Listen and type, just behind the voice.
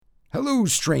Hello,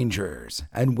 strangers,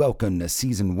 and welcome to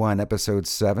Season 1, Episode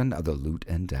 7 of the Loot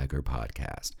and Dagger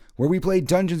Podcast, where we play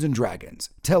Dungeons & Dragons,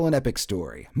 tell an epic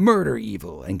story, murder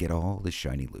evil, and get all the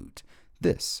shiny loot.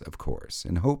 This, of course,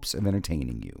 in hopes of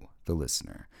entertaining you, the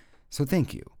listener. So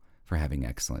thank you for having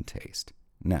excellent taste.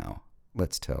 Now,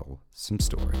 let's tell some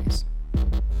stories.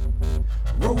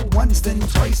 Roll once, then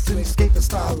twice to escape the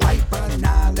starlight. But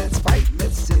now let's fight,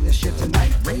 let's see this shit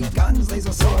tonight. Ray guns,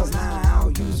 laser swords, now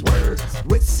use words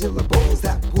with syllables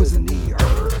that poison the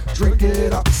earth. Drink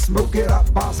it up, smoke it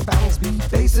up, boss battles be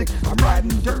basic. I'm riding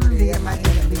dirty at my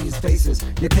enemies' faces.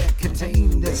 You can't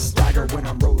contain this stagger when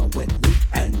I'm rolling with Loot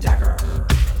and Dagger.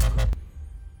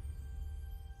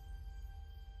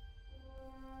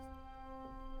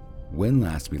 When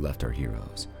last we left our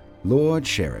heroes, Lord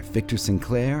Sheriff Victor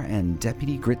Sinclair and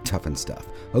Deputy Grit Tuffenstuff,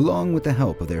 along with the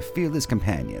help of their fearless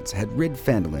companions, had rid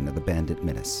Phandalin of the bandit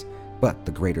menace. But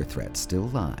the greater threat still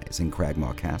lies in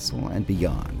Cragmaw Castle and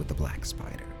beyond with the Black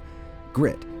Spider.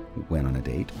 Grit went on a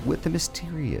date with the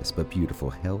mysterious but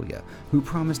beautiful Helia, who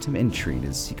promised him entry in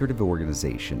his secretive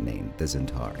organization named the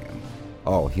Zentarium.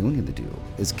 All he'll need to do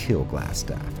is kill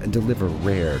Glassstaff and deliver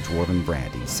rare dwarven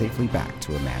brandy safely back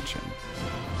to a mansion.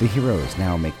 The heroes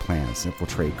now make plans to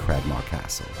infiltrate Cragmaw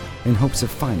Castle in hopes of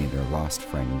finding their lost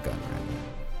friend Gunren.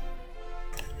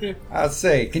 I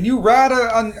say, can you ride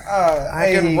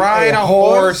I can ride a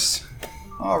horse.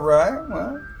 All right,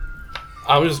 well,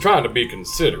 I was just trying to be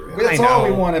considerate. that's all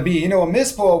we want to be. You know, a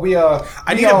mistball,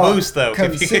 I need a boost, though,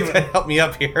 if you could help me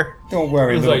up here. Don't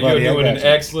worry, It's little like buddy. you're doing I an got you.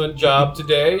 excellent job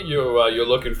today. You're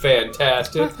looking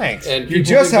fantastic. Oh, thanks. And You people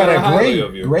just think had very a highly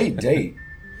of you. great date.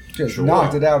 Just Sure.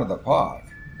 knocked it out of the park.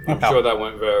 I'm sure that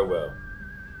went very well.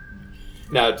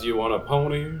 Now, do you want a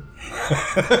pony?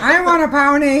 I want a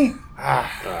pony. All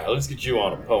right, let's get you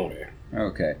on a pony.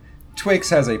 Okay. Twix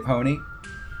has a pony.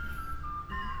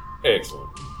 Excellent.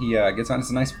 He gets on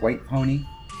his nice white pony.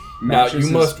 Now, Matches you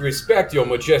his- must respect your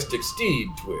majestic steed,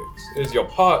 Twigs. It is your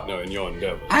partner in your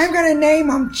endeavors. I'm gonna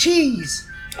name him Cheese.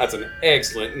 That's an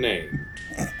excellent name.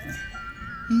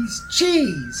 He's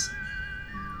Cheese.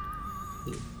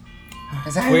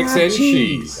 'Cause I Twix love and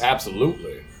cheese.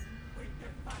 Absolutely.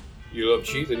 You love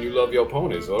cheese and you love your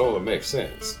pony, so it only makes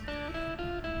sense.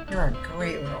 You're a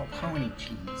great little pony,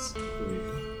 Cheese.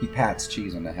 He pats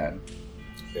Cheese on the head.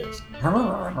 Yes.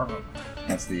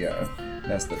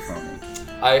 That's the pony.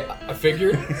 I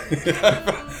figured.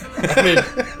 I mean,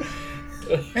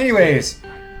 Anyways,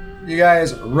 you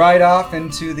guys ride off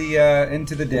into the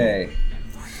day.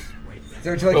 Is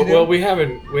that what you like to do? well, we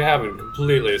haven't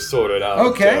completely sorted out.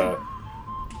 Okay.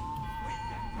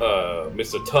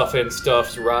 Mr. Tough and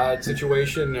Stuff's ride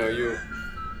situation. Are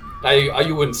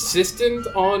you insistent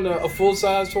on a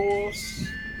full-sized horse?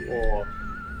 Or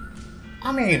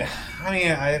I mean,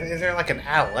 is there like an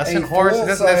adolescent A horse? It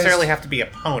doesn't full-size- necessarily have to be a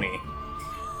pony.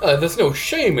 there's no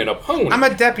shame in a pony. I'm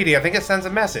a deputy. I think it sends a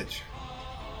message.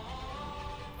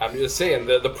 I'm just saying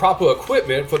the proper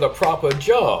equipment for the proper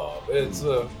job. It's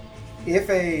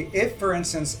If for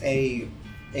instance a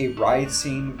ride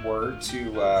scene were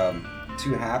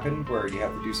to happen where you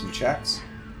have to do some checks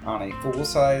on a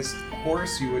full-sized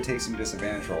horse, you would take some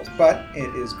disadvantage rolls. But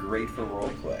it is great for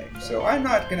roleplay, so I'm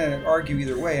not going to argue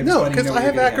either way. I'm just No, letting you because know I what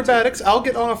have you're getting into. acrobatics. I'll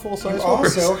get on a full-size You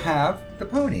horse. also have the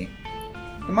pony,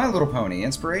 the My Little Pony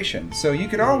inspiration. So you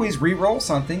could always re-roll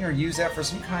something or use that for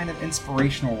some kind of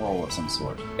inspirational roll of some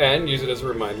sort, and use it as a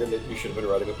reminder that you should have been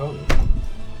riding a pony.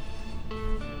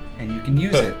 and you can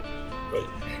use it. But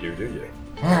you do you.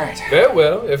 All right. Very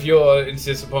well. If you're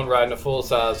insist upon riding a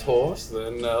full-sized horse,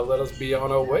 then let us be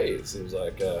on our way. It seems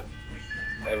like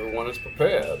everyone is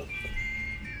prepared.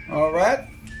 All right,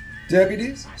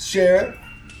 deputies, sheriff,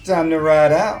 time to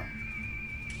ride out.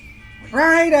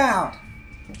 Ride out.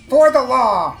 For the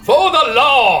law. For the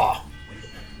law!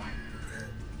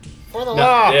 For the No,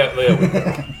 law. yeah, there we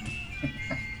go.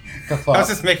 Ka-flop. I was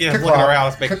just making a look around.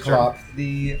 Let's make sure. Ka-flop.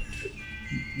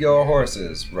 Your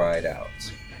horses ride out.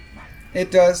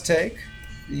 It does take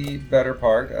the better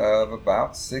part of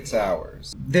about 6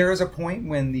 hours. There is a point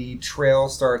when the trail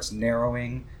starts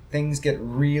narrowing, things get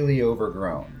really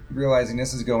overgrown, realizing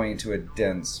this is going into a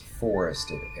dense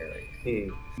forested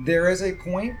area. There is a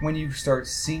point when you start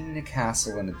seeing the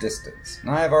castle in the distance.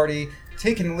 And I have already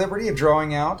taken the liberty of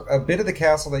drawing out a bit of the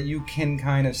castle that you can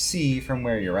kind of see from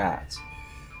where you're at.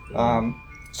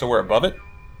 So we're above it?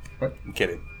 What? I'm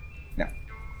kidding.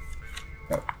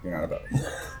 No, you're not above it.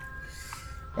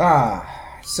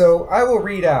 So I will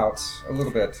read out a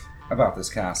little bit about this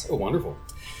castle. Oh, wonderful.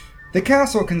 The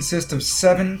castle consists of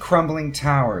 7 crumbling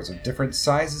towers of different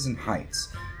sizes and heights,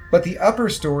 but the upper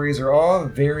stories are all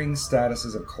of varying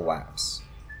statuses of collapse.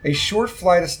 A short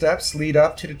flight of steps lead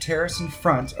up to the terrace in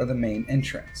front of the main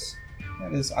entrance.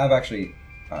 That is, I've actually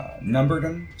numbered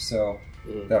them, so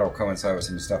that'll coincide with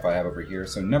some stuff I have over here.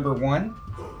 So number 1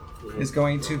 is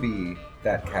going to be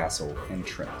that castle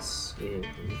entrance.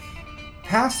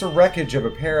 Past the wreckage of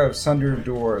a pair of sundered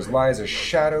doors lies a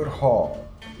shadowed hall.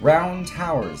 Round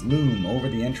towers loom over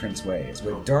the entranceways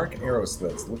with dark arrow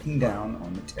slits looking down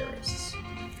on the terrace.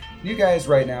 You guys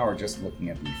right now are just looking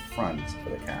at the front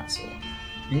of the castle.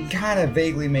 You can kind of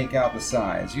vaguely make out the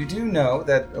size. You do know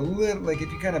that a little, like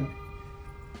if you kind of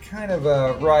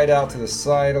ride out to the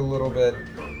side a little bit,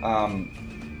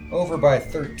 over by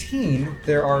 13,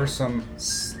 there are some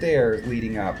stairs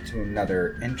leading up to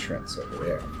another entrance over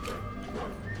there.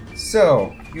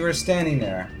 So, you are standing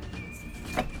there,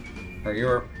 or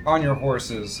you're on your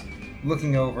horses,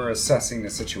 looking over, assessing the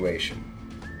situation.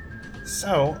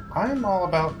 So, I'm all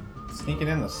about sneaking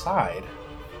in the side.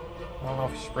 I don't know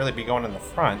if you should really be going in the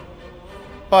front.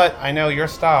 But I know your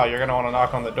style, you're going to want to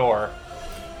knock on the door.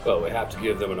 Well, we have to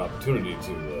give them an opportunity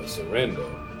to surrender.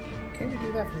 Can we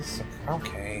do that for this?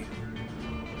 Okay.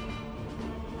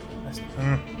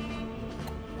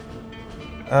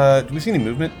 Do we see any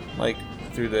movement? Like,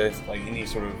 through the, like, any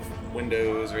sort of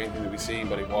windows or anything that we see?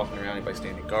 Anybody walking around, anybody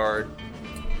standing guard?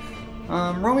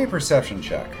 Roll me a perception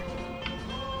check.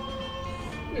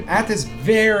 At this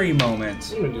very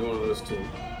moment... I'm going to do one of those two.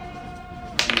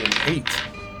 An 8.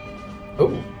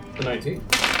 Oh, a 19.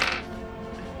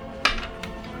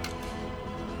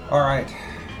 Alright.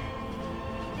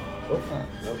 Oh,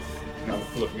 no,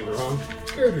 I'm looking at the wrong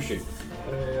character sheet.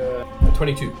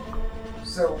 22.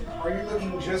 So, are you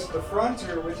looking just at the front,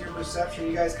 or with your perception,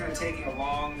 you guys kind of taking a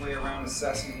long way around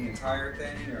assessing the entire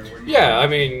thing? Or were you Yeah, I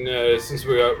mean, since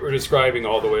we're describing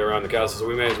all the way around the castle, so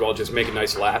we may as well just make a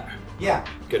nice lap. Yeah.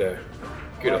 Get a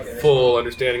full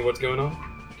understanding of what's going on.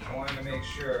 I wanted to make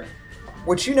sure.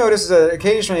 What you notice is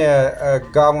occasionally a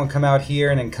goblin come out here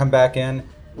and then come back in,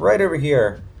 right over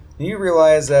here. And you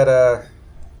realize that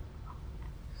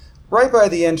right by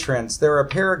the entrance, there are a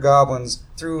pair of goblins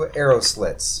through arrow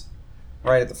slits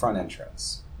right at the front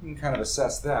entrance. You can kind of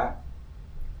assess that.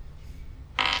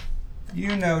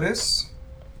 You notice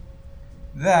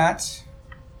that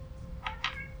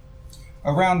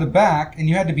around the back, and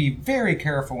you had to be very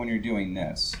careful when you're doing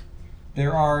this,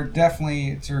 there are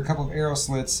definitely a couple of arrow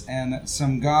slits and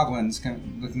some goblins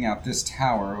looking out this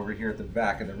tower over here at the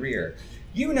back of the rear.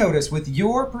 You notice with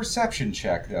your perception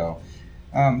check, though,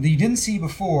 that you didn't see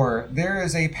before, there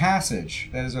is a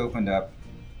passage that is opened up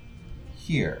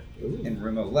here in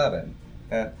room 11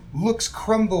 that looks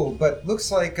crumbled, but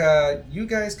looks like you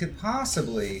guys could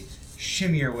possibly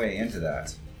shimmy your way into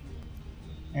that.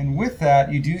 And with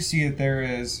that, you do see that there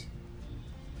is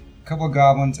a couple of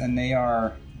goblins, and they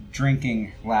are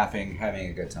drinking, laughing, having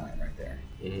a good time right there.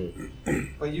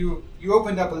 Mm-hmm. But you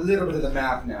opened up a little bit of the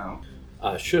map now.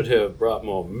 I should have brought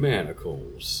more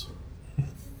manacles.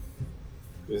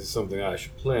 This is something I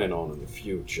should plan on in the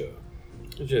future.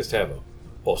 I just have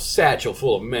a satchel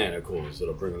full of manacles that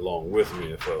I'll bring along with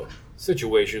me for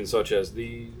situations such as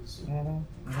these.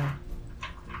 Mm-hmm.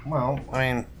 Mm-hmm. Well,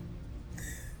 I mean,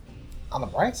 on the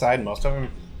bright side, most of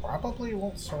them probably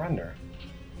won't surrender.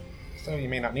 So you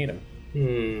may not need them.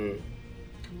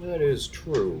 That is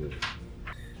true.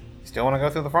 Still want to go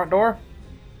through the front door?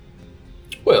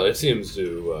 Well, it seems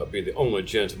to be the only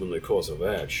gentlemanly course of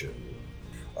action.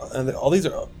 And all these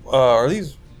are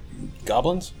these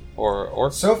goblins or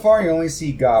orcs? So far, you only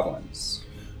see goblins.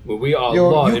 Well, we are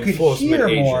law enforcement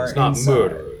agents, not inside.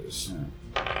 murderers.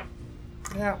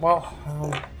 Yeah, well,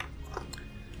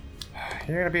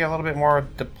 you're going to be a little bit more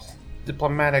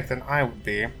diplomatic than I would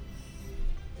be.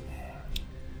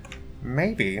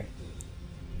 Maybe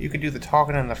you could do the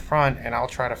talking in the front, and I'll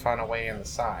try to find a way in the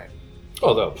side.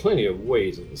 Oh, there are plenty of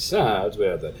ways on the sides. We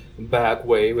have the back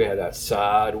way, we have that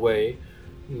side way.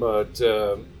 But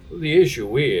the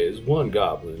issue is, one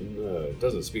goblin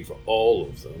doesn't speak for all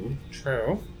of them.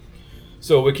 True.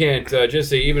 So we can't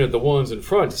just say, even if the ones in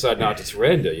front decide not to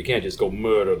surrender, you can't just go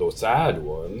murder those side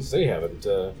ones. They haven't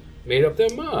made up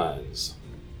their minds.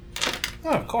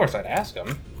 Well, of course, I'd ask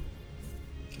them.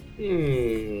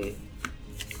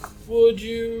 Would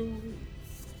you?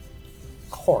 Of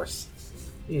course.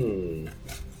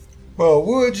 Well,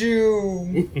 would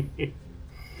you?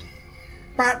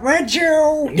 But would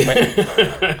you?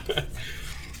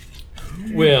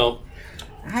 Well,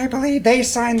 I believe they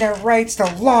signed their rights to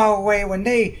law away when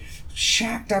they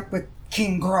shacked up with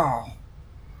King Grawl.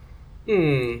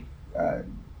 And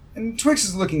Twix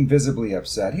is looking visibly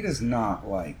upset. He does not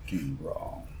like King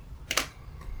Grawl.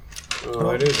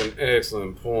 Oh, it is an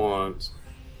excellent point.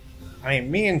 I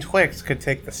mean, me and Twix could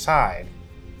take the side.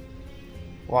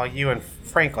 while you and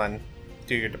Franklin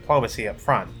do your diplomacy up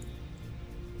front.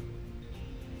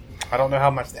 I don't know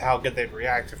how good they'd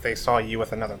react if they saw you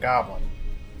with another goblin.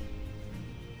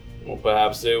 Well,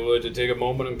 perhaps they would take a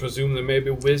moment and presume there may be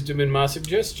wisdom in my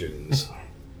suggestions.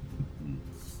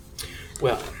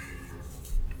 Well,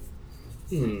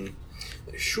 it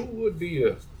sure would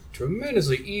be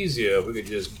tremendously easier if we could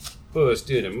just burst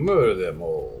in and murder them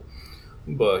all.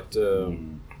 But,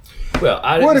 well,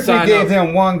 I didn't What if we sign gave up...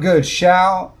 them one good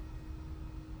shout?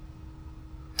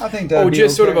 I think that'd be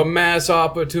just okay. sort of a mass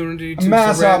opportunity to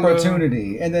mass surrender?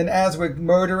 opportunity, and then as we're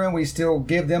murdering, we still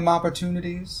give them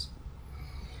opportunities.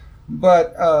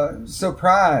 But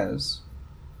surprise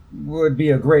would be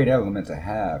a great element to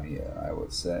have here, I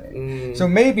would say. So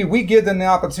maybe we give them the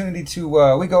opportunity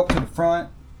to we go up to the front,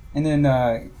 and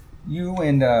then you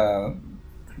and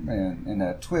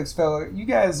Twix fella, you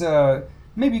guys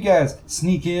maybe you guys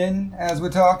sneak in as we're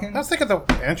talking. Let's think of the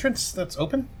entrance that's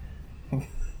open.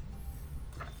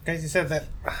 Guys, you said that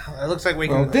it looks like we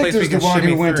can. Well, Victor's the one who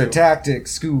shimmy went to through.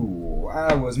 tactics school.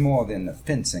 I was more than the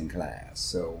fencing class,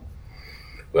 so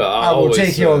Well, I will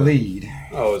take your lead.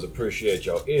 I always appreciate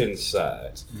your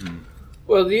insight.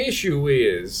 Well, the issue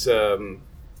is, well,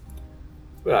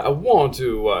 I want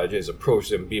to just approach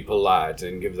them, be polite,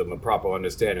 and give them a proper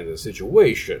understanding of the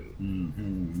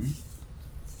situation.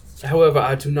 However,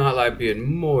 I do not like being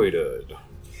murdered.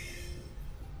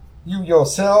 You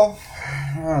yourself,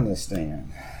 I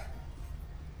understand.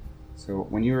 So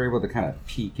when you were able to kind of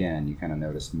peek in, you kind of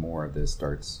noticed more of this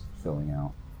starts filling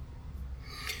out.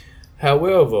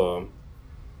 However,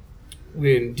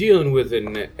 when dealing with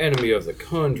an enemy of the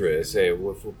country, say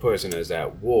with a person is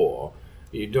at war,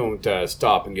 you don't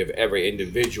stop and give every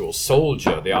individual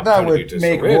soldier the That opportunity would to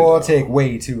make surrender. war take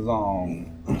way too long.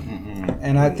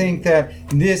 And I think that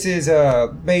this is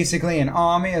basically an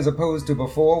army as opposed to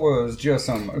before where it was just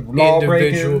some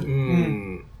lawbreakers.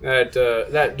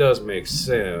 That does make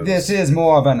sense. This is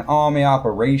more of an army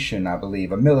operation, I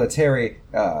believe, a military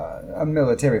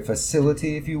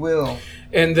facility, if you will.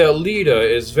 And their leader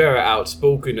is very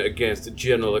outspoken against the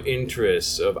general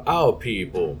interests of our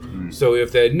people. So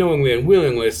if they knowingly and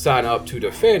willingly sign up to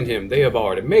defend him, they have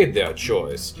already made their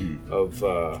choice of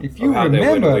If you of how they would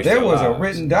remember, wish there their was a lives.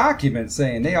 written document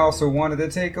saying they also wanted to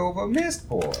take over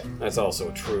Mistport. That's also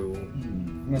true.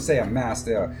 I'm going to say amass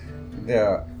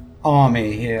their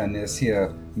army here in this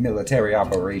here military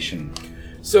operation.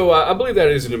 So I believe that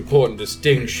is an important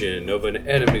distinction of an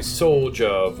enemy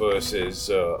soldier versus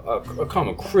a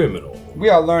common criminal. We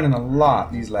are learning a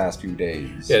lot these last few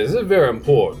days. Yeah, this is very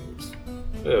important.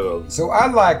 So I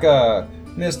like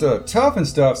Mr. Tough and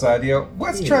Stuff's idea.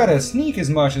 Let's try to sneak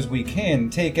as much as we can,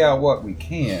 take out what we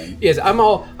can. Yes, I'm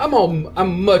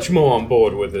much more on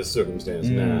board with this circumstance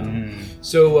now.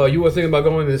 So you were thinking about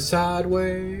going the side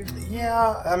way?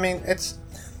 Yeah, I mean it's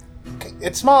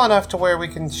small enough to where we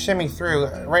can shimmy through.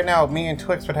 Right now, me and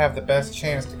Twix would have the best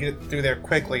chance to get through there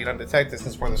quickly and undetected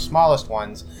since we're the smallest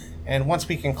ones. And once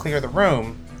we can clear the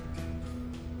room,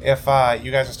 if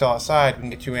you guys are still outside, we can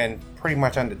get you in pretty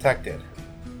much undetected.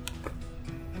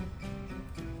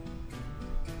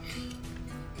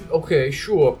 Okay,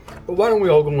 sure. But why don't we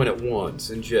all go in at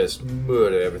once and just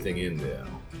murder everything in there?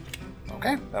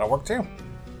 Okay, that'll work too.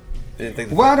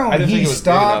 Why don't he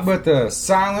start with the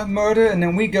silent murder and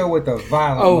then we go with the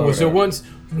violent murder? Oh, so once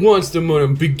the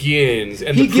murder begins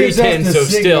and he the gives pretense us the of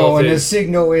signal stealth and the is...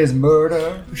 signal is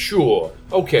murder. Sure.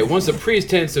 Okay, once the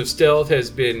pretense of stealth has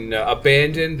been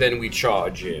abandoned, then we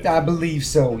charge in. I believe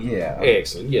so, yeah.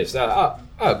 Excellent. Yes, I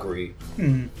agree.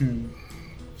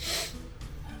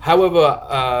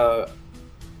 However,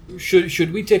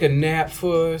 should we take a nap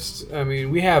first? I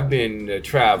mean, we have been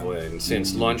traveling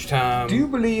since lunchtime. Do you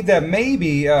believe that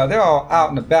maybe they're all out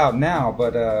and about now,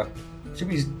 but should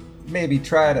we maybe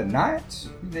try it at night?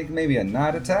 You think maybe a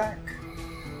night attack?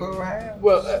 Perhaps?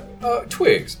 Well,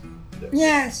 Twigs,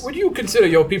 Yes. would you consider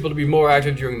your people to be more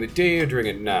active during the day or during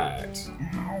at night?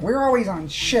 We're always on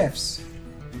shifts.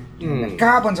 The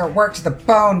goblins are worked to the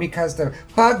bone because the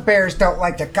bugbears don't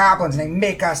like the goblins and they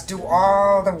make us do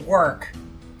all the work.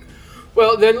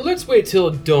 Well, then let's wait till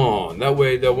dawn. That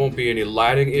way there won't be any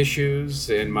lighting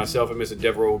issues, and myself and Mr.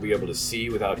 Devereaux will be able to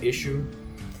see without issue.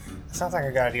 Sounds like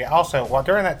a good idea. Also, while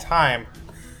during that time,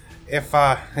 if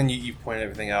and you pointed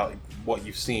everything out, what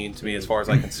you've seen to me as far as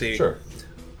I can see. Sure.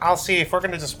 I'll see if we're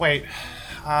gonna just wait.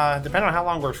 Depending on how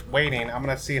long we're waiting, I'm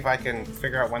gonna see if I can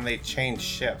figure out when they change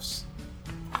shifts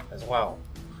as well.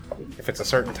 If it's a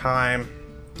certain time,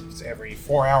 if it's every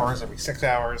 4 hours, every 6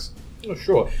 hours. Oh,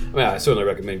 sure. I mean, I certainly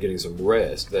recommend getting some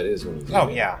rest. That is one of the... Oh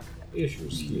yeah.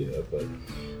 issues here, but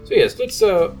so yes,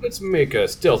 let's make a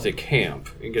stealthy camp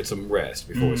and get some rest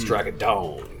before we strike at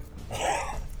dawn.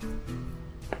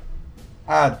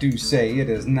 I do say it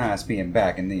is nice being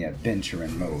back in the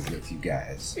adventuring mode with you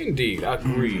guys. Indeed,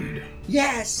 agreed.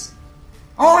 Yes!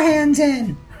 All hands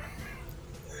in!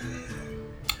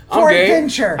 I'm For game.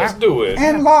 adventure! Let's do it.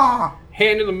 And law!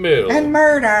 Hand in the middle. And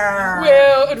murder!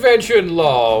 Well, adventure and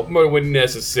law, murder when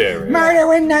necessary. Murder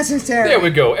when necessary! There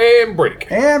we go, and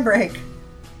break. And break!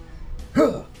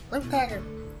 No dagger.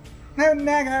 No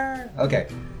nagger! Okay.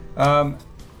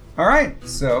 Alright,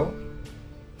 so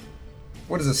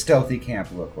what does a stealthy camp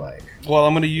look like? Well,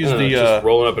 I'm gonna use just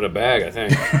rolling up in a bag, I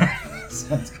think.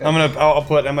 Sounds good. I'm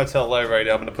gonna tell Larry right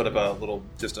now. I'm gonna put up a little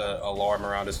alarm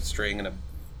around us, a string and a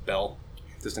bell,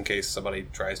 just in case somebody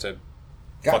tries to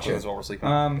fuck with us while we're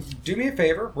sleeping. Do me a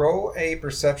favor, roll a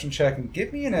perception check and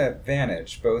give me an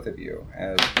advantage, both of you,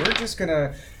 as we're just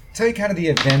gonna tell you kind of the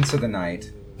events of the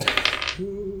night.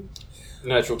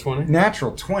 Natural 20.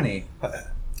 Natural 20. How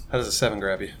does a 7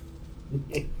 grab you?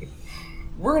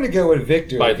 We're going to go with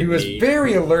Victor, By the who is knee.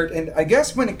 very alert. And I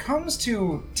guess when it comes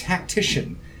to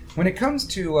tactician, when it comes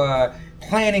to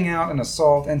planning out an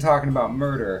assault and talking about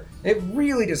murder, it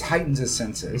really just heightens his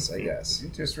senses, I guess.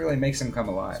 It just really makes him come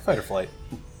alive. Fight or flight.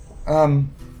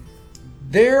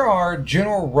 There are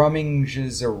general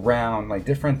rummages around, like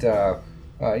different...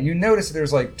 you notice that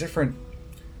there's like different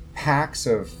packs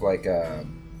of like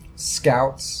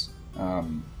scouts,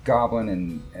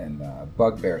 goblin and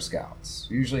bugbear scouts.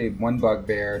 Usually one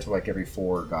bugbear to like every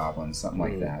 4 goblins, something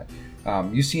like that.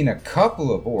 You've seen a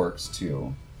couple of orcs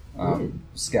too,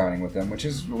 scouting with them, which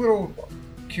is a little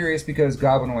curious because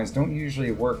goblinoids don't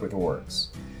usually work with orcs.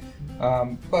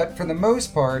 But for the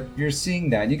most part, you're seeing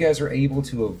that. You guys are able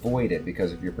to avoid it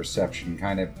because of your perception,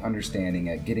 kind of understanding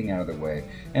it, getting out of the way.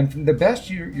 And from the best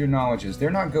your knowledge is, they're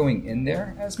not going in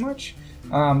there as much.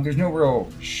 There's no real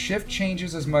shift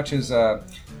changes as much as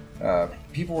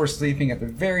people were sleeping at the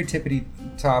very tippity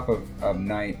top of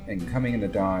night, and coming into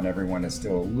dawn, everyone is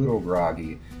still a little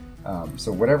groggy.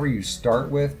 So whatever you start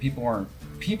with, people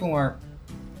aren't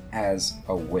as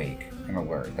awake and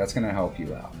alert. That's going to help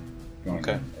you out.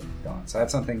 Okay. Dawn. So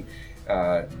that's something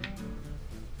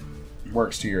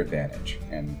works to your advantage,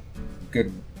 and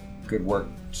good work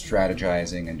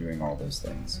strategizing and doing all those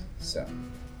things. So,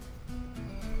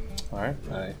 All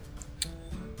right.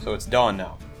 So it's dawn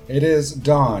now. it is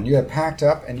dawn. You have packed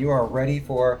up and you are ready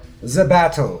for the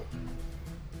battle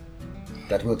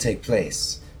that will take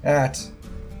place at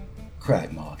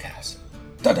Cragmaw Castle.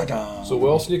 Da da da. So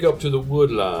we'll sneak up to the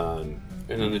wood line,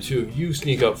 and then the two of you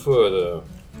sneak up further.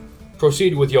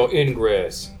 Proceed with your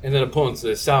ingress, and then upon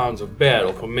the sounds of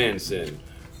battle commencing,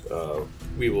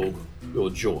 we will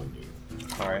join you.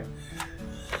 All right.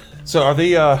 So are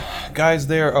the guys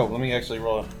there? Oh, let me actually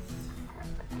roll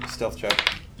a stealth check.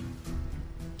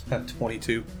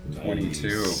 22.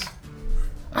 22.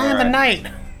 I am a knight.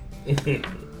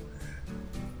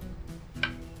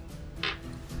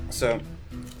 So,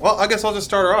 well, I guess I'll just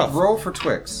start her off. Roll for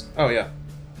Twix. Oh yeah.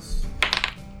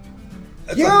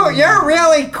 You're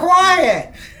really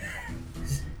quiet!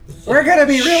 We're gonna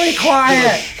be really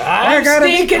quiet! I'm gonna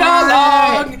be sneaking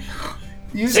quiet. along,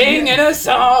 You singing a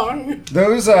song.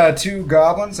 Those 2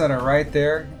 goblins that are right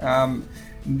there,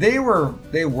 they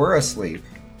were asleep.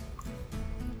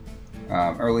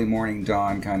 Early morning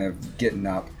dawn, kind of getting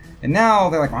up, and now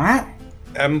they're like, "What?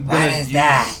 I'm What gonna is use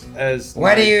that? As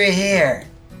What do my- you hear?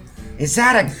 Is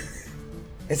that a...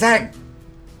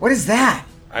 What is that?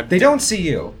 They don't see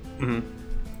you." Mhm.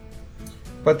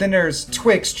 But then there's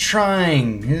Twix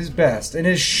trying his best in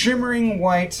his shimmering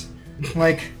white,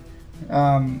 like,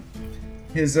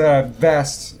 his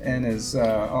vest and his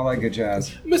all that good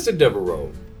jazz. Mr. Devereaux,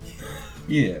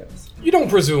 Yes. you don't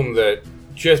presume that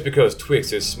just because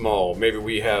Twix is small, maybe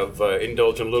we have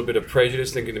indulged in a little bit of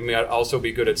prejudice, thinking it may also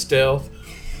be good at stealth?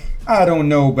 I don't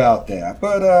know about that,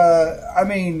 but I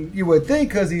mean, you would think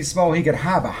because he's small, he could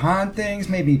hide behind things.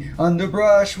 Maybe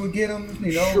underbrush would get him,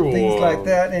 Sure. things like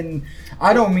that. And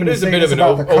I don't mean It to is a say bit this of an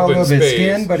about the color open of his space,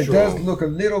 skin, but it sure. does look a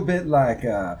little bit like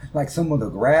some of the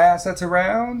grass that's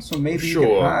around. So maybe you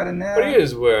could hide in that. But he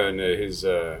is wearing his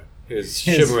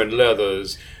shimmering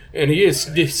leathers, and he is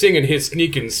singing his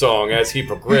sneaking song as he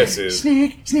progresses.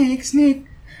 Sneak, sneak, sneak.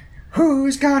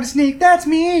 Who's gonna sneak? That's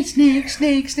me. Sneak,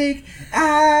 sneak, sneak.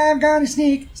 I'm gonna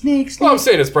sneak, sneak, sneak. What I'm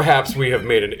saying is perhaps we have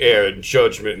made an error in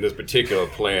judgment in this particular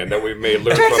plan that we may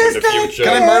learn from in the future.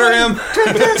 Can I murder him?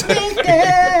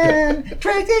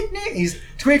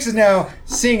 Twix is now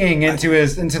singing into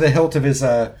the hilt of his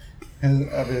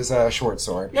short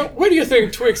sword. Now, where do you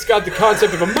think Twix got the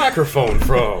concept of a microphone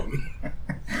from?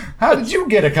 How did you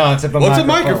get a concept of What's a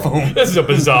microphone? microphone? This is a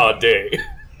bizarre day.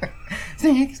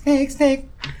 Snake, snake, snake.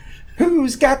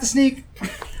 Who's got the sneak?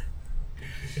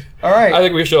 All right. I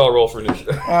think we should all roll for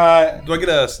initiative. Do I get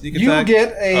a sneak You attack?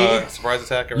 get a- surprise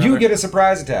attack. You get a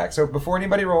surprise attack. So before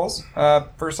anybody rolls,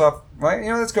 first off, right?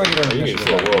 Let's go and get our You can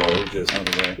initiative.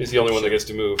 still roll. He's the only one that gets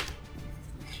to move.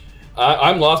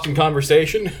 I'm lost in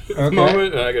conversation at the Okay.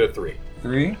 moment, and I get a 3.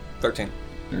 3, 13.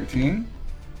 13.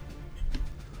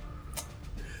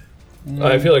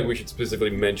 I feel like we should specifically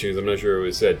mention, because I'm not sure it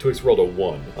was said, Twix rolled a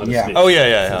 1 on the Yeah. sneak. Oh,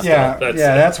 yeah. Yeah,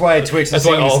 that's why Twix is that's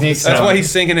why singing all- sneak That's sound. why he's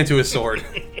sinking into his sword.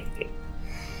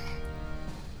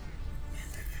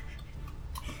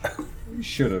 We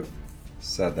should have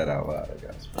said that out loud, I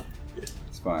guess. But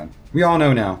it's fine. We all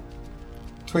know now.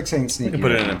 Twix ain't You sneaky. can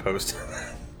put it right in a now. post.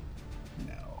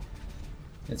 No.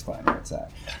 It's fine where it's at.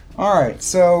 Alright,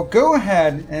 so go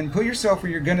ahead and put yourself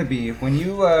where you're going to be. When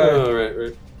you, Oh,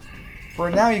 right. for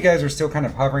now you guys are still kind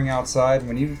of hovering outside.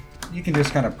 When you can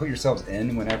just kind of put yourselves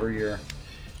in whenever you're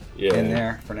Yeah. in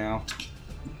there for now.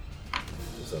 That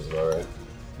sounds about right.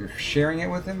 If you're sharing it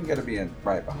with them, you got to be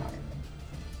right behind them.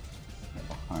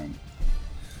 Right behind.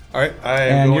 Alright,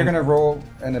 And you're going to roll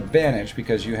an advantage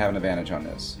because you have an advantage on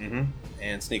this.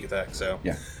 And sneak attack, so.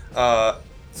 Yeah. So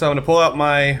I'm going to pull out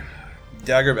my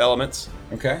Dagger of Elements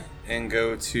Okay. and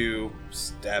go to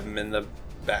stab him in the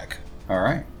back. All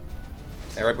right.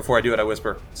 And right before I do it, I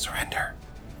whisper, surrender.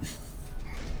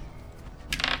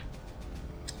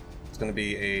 It's going to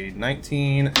be a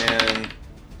 19 and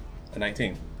a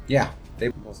 19. Yeah. They.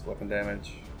 Plus weapon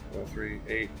damage, 3,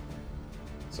 8.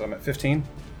 So I'm at 15.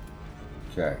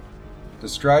 Okay.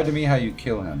 Describe to me how you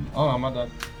kill him. Oh, I'm not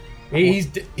done. He's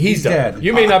done. dead.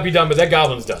 You may not be done, but that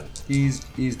goblin's done. He's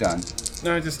done.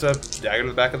 No, just a dagger to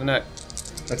the back of the neck.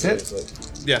 That's it. It's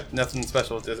like, Yeah, nothing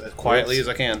special. Just as quietly as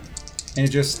I can. And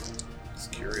it just.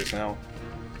 Just curious now.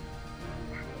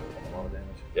 A lot of damage.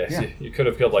 yes, Yeah. you could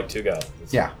have killed like 2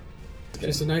 goblins. Yeah.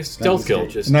 Just a nice stealth kill.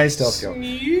 Just A nice stealth kill.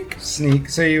 Sneak.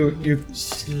 So you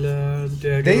slide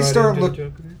dagger They right start into look- the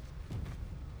jugular.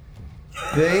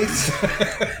 they.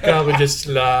 Goblin just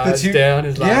slides The two- down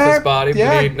his Yeah, lifeless body,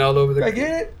 yeah. bleeding all over the I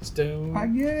get it. stone. I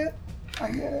get it.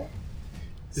 I get it.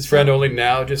 His friend only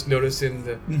now just noticing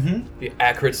Mm-hmm. the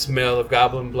acrid smell of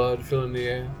goblin blood filling the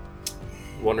air.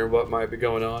 Wondering what might be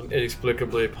going on,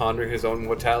 inexplicably pondering his own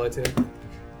mortality.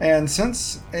 And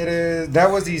since it is that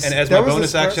was these. And as that my was the bonus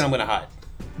start- action, I'm going to hide.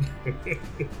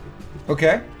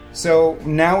 Okay. So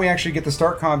now we actually get to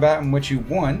start combat in which you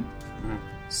won.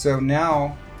 So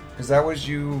now, because that was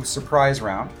you surprise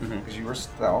round, because you were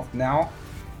stealth. Now,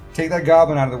 take that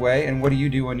goblin out of the way, and what do you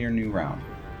do on your new round?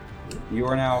 You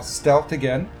are now stealthed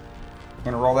again. I'm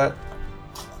gonna roll that.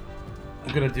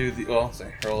 I'm going to do the... Well,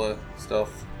 say, roll a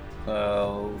stealth.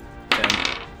 10.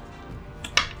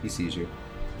 He sees you.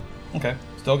 Okay.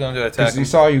 Still going to attack Because he him.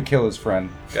 saw you kill his friend,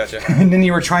 Gotcha. and then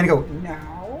you were trying to go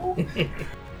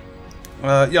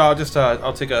no. Yeah, I'll just...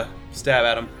 I'll take a stab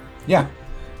at him. Yeah.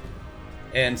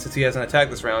 And since he hasn't attacked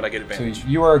this round, I get So advantage.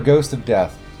 you are a ghost of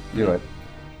death. Do it.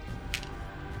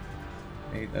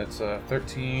 8, that's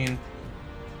 13.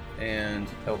 And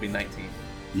that will be 19.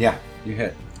 Yeah, you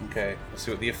hit. Okay, let's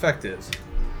see what the effect is.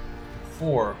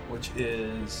 4, which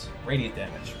is radiant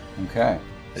damage. Okay.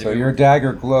 So your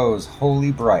dagger glows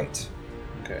holy bright.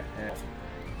 Okay. And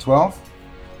 12?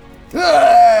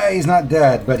 He's not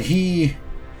dead, but he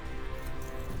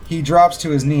drops to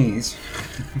his knees.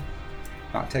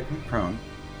 Not technically prone,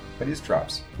 but he just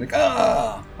drops. Like,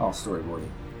 ah! I'll storyboard it.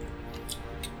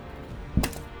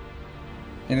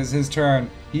 And it's his turn.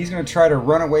 He's going to try to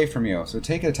run away from you. So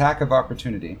take an attack of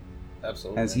opportunity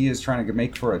absolutely. as he is trying to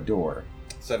make for a door.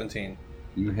 17.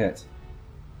 You hit.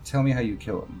 Tell me how you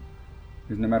kill him.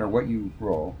 Because no matter what you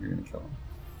roll, you're going to kill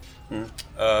him.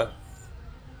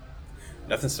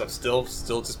 Nothing. I'm still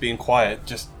just being quiet.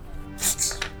 Just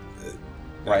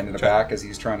Right in the back as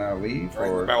he's trying to leave?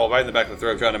 Or right in the back of the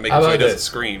throat, trying to make How it so he about doesn't this?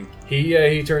 scream.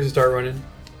 He turns to start running.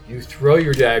 You throw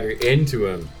your dagger into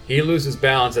him. He loses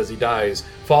balance as he dies,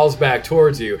 falls back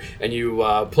towards you, and you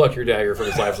pluck your dagger from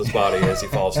his lifeless body as he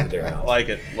falls to the I ground. like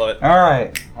it. Love it. All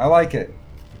right. I like it.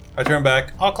 I turn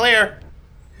back. All clear.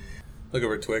 Look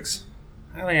over at Twix.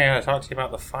 I think I gotta talk to you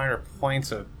about the finer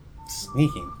points of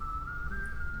sneaking.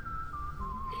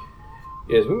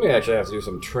 Yes, we may actually have to do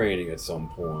some training at some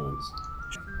point.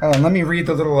 Let me read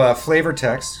the little flavor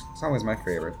text. It's always my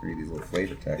favorite to read these little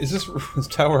flavor texts. Is this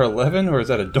Tower 11 or is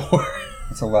that a door?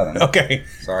 It's 11. Okay.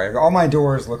 Sorry. All my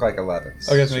doors look like 11s.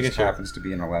 Okay, It so make just it sure. happens to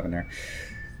be an 11 there.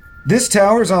 This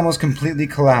tower is almost completely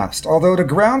collapsed, although the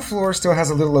ground floor still has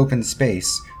a little open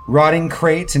space. Rotting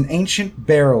crates and ancient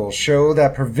barrels show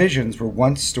that provisions were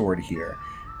once stored here.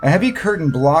 A heavy curtain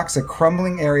blocks a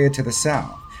crumbling area to the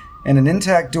south, and an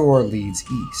intact door leads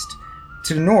east.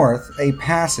 To the north, a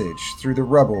passage through the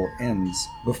rubble ends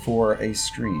before a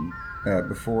screen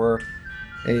of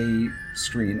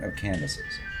canvases.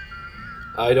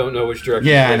 I don't know which direction.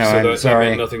 Yeah, I know, so I'm sorry. That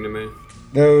meant nothing to me.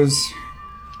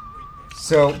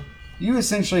 So, you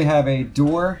essentially have a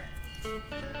door to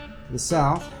the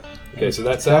south. Okay, so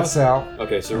that's south? That's south.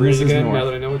 Okay, so And read this it is again north. now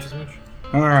that I know which is which.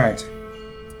 All right.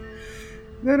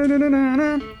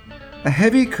 A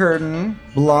heavy curtain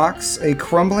blocks a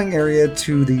crumbling area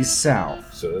to the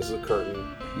south. So this is a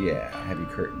curtain. Yeah, heavy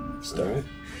curtain. Alright.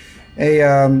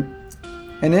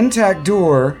 An intact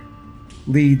door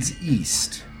leads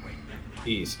east.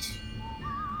 East.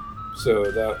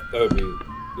 So that would be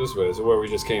this way, so where we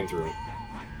just came through.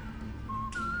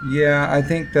 Yeah, I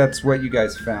think that's what you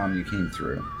guys found. You came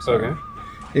through. So Okay.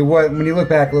 It was when you look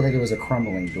back, it looked like it was a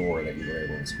crumbling door that you were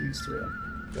able to squeeze through.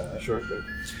 Sure. Good.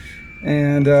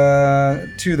 And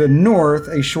to the north,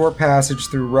 a short passage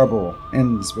through rubble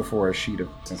ends before a sheet of.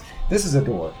 This is a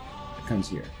door that comes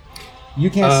here. You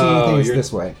can't see anything that's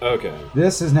this way. Okay.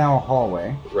 This is now a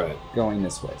hallway Right. going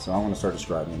this way. So I want to start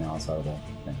describing it now outside of that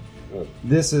thing. Oh.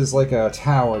 This is like a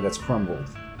tower that's crumbled.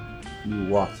 You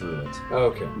walk through it.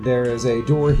 Okay. There is a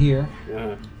door here,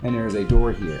 Uh-huh. and there is a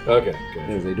door here. Okay. Good.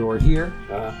 There's a door here,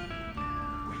 Uh-huh.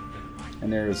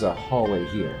 and there is a hallway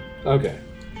here. Okay.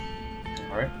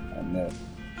 All right. And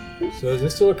So is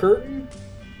this still a curtain?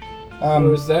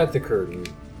 Or is that the curtain?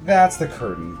 that's the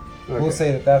curtain. Okay. We'll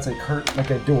say that that's a like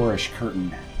a doorish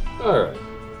curtain. Alright.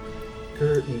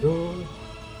 Curtain door.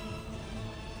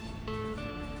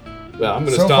 Well, I'm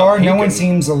gonna So stop far, no peeking. one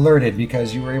seems alerted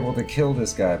because you were able to kill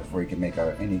this guy before he could make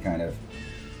any kind of.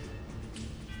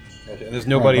 There's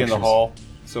nobody in the Functions. hall.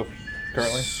 So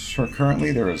currently, So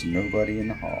currently, there is nobody in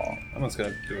the hall. I'm just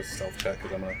gonna do a stealth check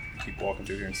because I'm gonna keep walking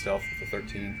through here in stealth with the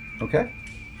 13. Okay.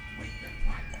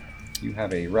 You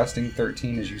have a resting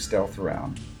 13 as you stealth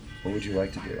around. What would you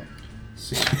like to do?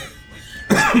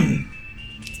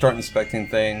 Start inspecting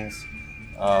things.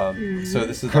 So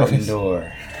this is Curtain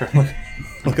door.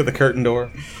 Look at the curtain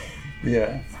door.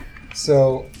 Yeah.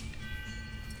 So,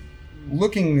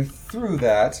 looking through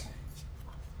that,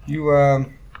 you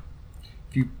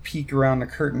peek around the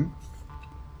curtain.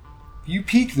 You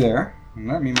peek there, and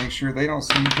let me make sure they don't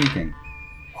see you peeking.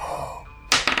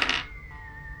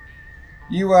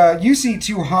 You see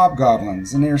two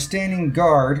hobgoblins, and they're standing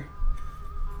guard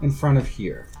in front of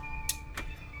here.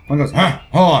 One goes, huh?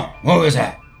 Hold on. What was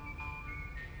that?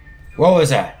 What was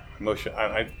that? Motion.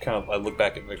 I look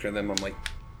back at Victor, and then I'm like,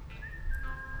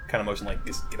 kind of motion like,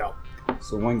 just get out.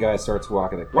 So one guy starts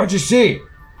walking like, what'd you see?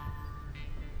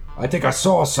 I think I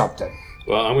saw something.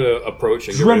 Well, I'm gonna approach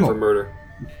and get ready Dremel. for murder.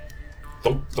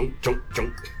 Thunk, thunk, chunk,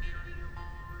 chunk.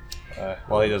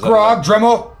 While he does Grog, that,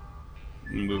 Dremel.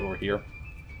 I'm gonna move over here.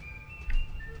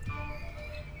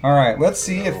 All right, let's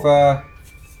see if what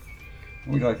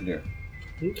would you like to do?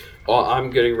 Well, I'm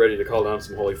getting ready to call down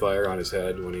some holy fire on his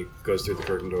head when he goes through the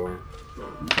curtain door.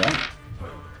 Okay.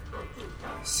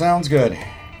 Sounds good.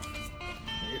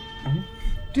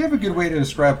 Do you have a good way to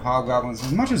describe hobgoblins?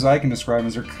 As much as I can describe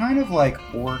them, they're kind of like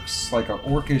orcs, like an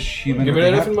orcish human. Give but it they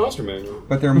an have- effing monster manual.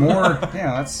 But they're more.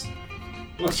 Yeah, that's.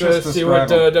 Let's just see what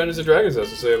describe 'em. Dungeons and Dragons has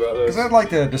to say about this. Because I'd like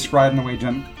to describe them the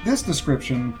way this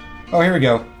description. Oh, here we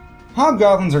go.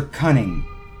 Hobgoblins are cunning,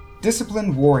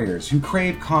 disciplined warriors who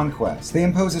crave conquest. They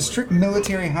impose a strict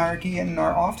military hierarchy and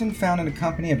are often found in a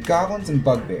company of goblins and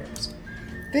bugbears.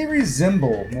 They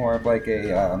resemble more of like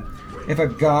a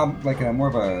more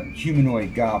of a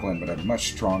humanoid goblin, but a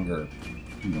much stronger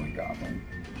humanoid goblin.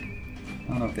 I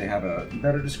don't know if they have a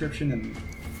better description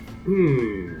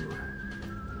in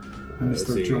Let's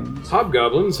Mr. see. Jones.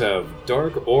 Hobgoblins have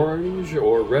dark orange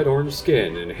or red-orange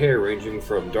skin and hair ranging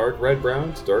from dark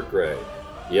red-brown to dark gray.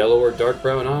 Yellow or dark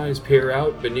brown eyes peer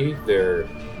out beneath their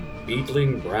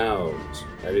beetling brows.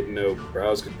 I didn't know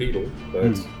brows could beetle,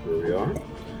 but here we are.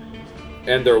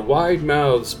 And their wide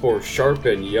mouths sport sharp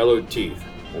and yellowed teeth.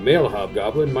 A male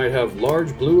hobgoblin might have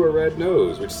large blue or red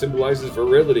nose, which symbolizes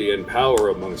virility and power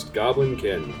amongst goblin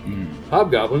kin.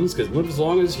 Hobgoblins can live as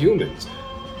long as humans,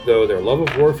 though their love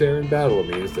of warfare and battle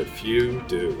means that few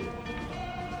do.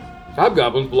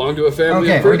 Hobgoblins belong to a family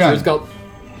Okay, of we're creatures done. called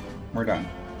We're done.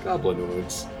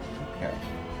 goblinoids. Okay.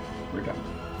 We're done.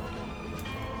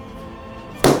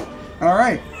 All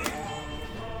right.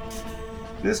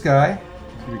 This guy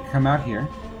is going to come out here.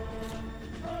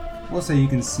 We'll say you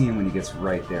can see him when he gets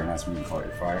right there, and that's when you call your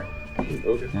fire. Okay.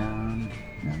 No,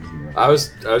 zero. I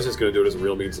was just gonna do it as a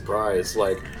real mean surprise,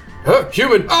 like, huh,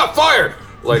 human, fire!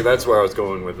 Like that's where I was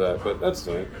going with that, but that's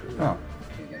fine. Oh,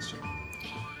 against you.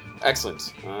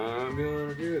 Excellent. I'm going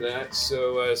to do that.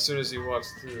 So as soon as he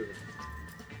walks through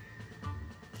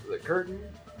the curtain,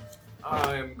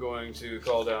 I am going to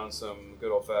call down some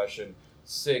good old-fashioned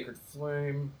sacred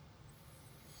flame.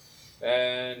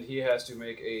 And he has to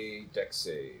make a dex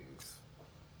save.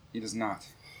 He does not.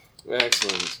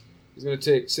 Excellent. He's going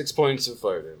to take 6 points of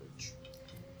fire damage.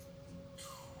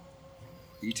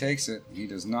 He takes it. He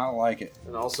does not like it.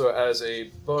 And also, as a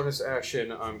bonus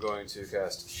action, I'm going to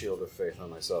cast Shield of Faith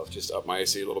on myself. Just up my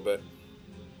AC a little bit.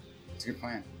 It's a good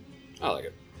plan. I like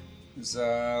it.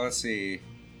 Let's see.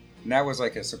 And that was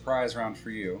like a surprise round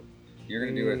for you. You're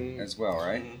going to do it as well,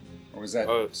 right? Or was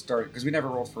that start? Because we never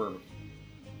rolled for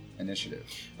initiative.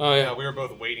 Oh, Yeah, yeah. we were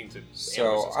both waiting to.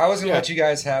 So I was going to let you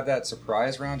guys have that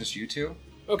surprise round, just you two.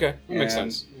 Okay, that makes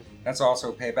And sense. That's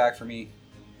also payback for me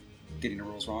getting the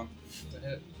rules wrong.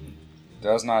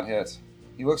 Does not hit.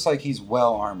 He looks like he's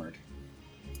well armored.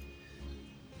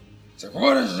 It's like,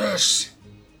 what is this?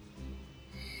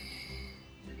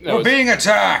 We're being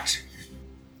attacked!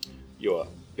 You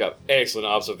have excellent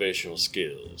observational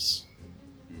skills.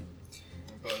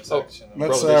 Bonus Oh, action.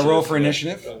 Let's Roll roll for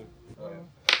initiative. initiative.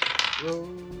 Roll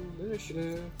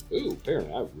initiative. Ooh,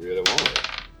 apparently I really want it.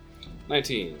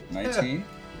 19. 19.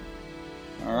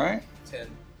 Alright. 10.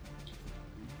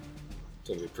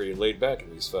 Tend to be pretty laid back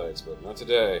in these fights, but not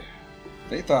today.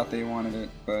 They thought they wanted it,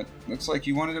 but looks like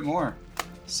you wanted it more.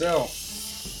 So,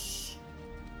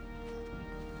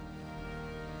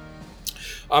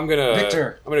 I'm gonna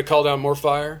Victor. I'm gonna call down more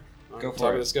fire on Go for top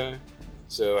it. of this guy.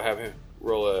 So have him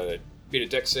roll beat a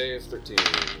dex save 13.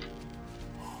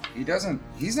 he doesn't.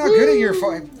 He's not good at your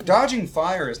dodging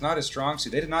fire is not his strong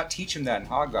suit. They did not teach him that in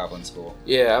Hobgoblin school.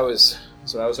 Yeah, that's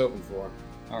what I was hoping for.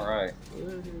 Alright.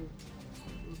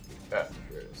 There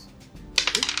it is.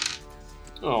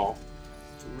 Oh,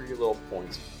 3 little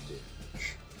points of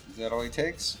damage. Is that all he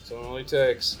takes? That's all it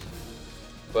takes.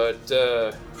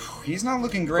 But He's not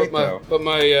looking great, though. But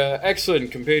my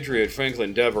excellent compatriot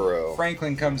Franklin Devereaux.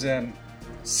 Franklin comes in.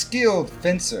 Skilled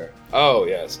fencer. Oh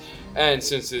yes, and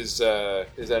since his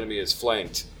enemy is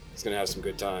flanked, he's gonna have some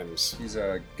good times. He's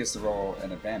gets to roll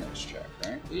an advantage check,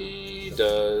 right? He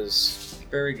does.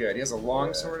 Very good. He has a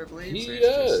long sword, I believe. He so he's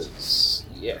does. just-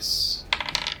 Yes.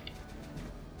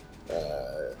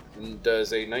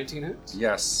 Does a 19 hit?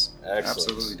 Yes. Excellent.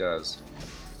 Absolutely does.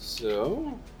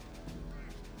 So,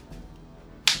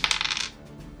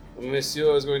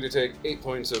 Monsieur is going to take 8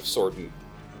 points of swording.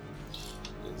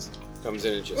 Comes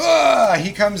in and just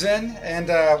He comes in and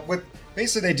with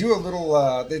basically they do a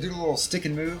little stick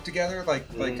and move together, like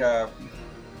what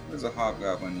is a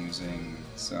hobgoblin using?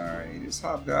 Sorry, this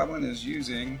hobgoblin is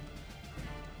using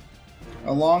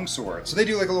a longsword. So they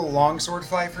do like a little longsword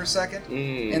fight for a second,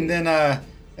 and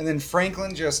then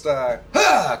Franklin just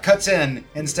cuts in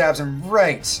and stabs him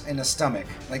right in the stomach,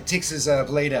 like takes his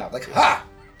blade out, like ha.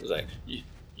 He's like,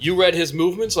 you read his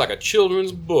movements like a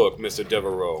children's book, Mr.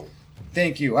 Devereaux.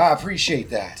 Thank you, I appreciate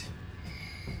that.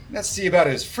 Let's see about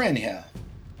his friend here.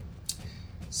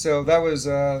 So that was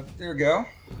there we go.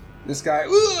 This guy,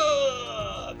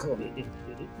 yeah,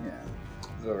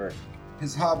 he's over.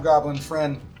 His hobgoblin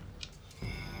friend.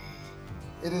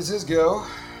 It is his go.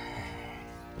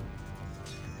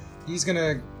 He's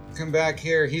gonna come back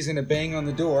here. He's gonna bang on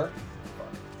the door.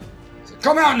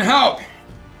 Come out and help!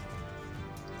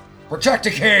 Protect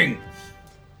the king!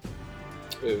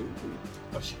 Ooh.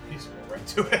 Oh, shit, he's right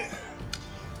to it.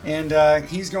 And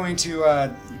he's going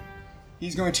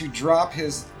to drop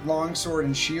his longsword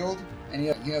and shield, and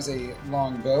he has a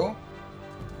long bow.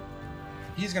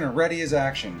 He's going to ready his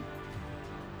action.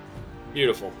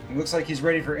 Beautiful. It looks like he's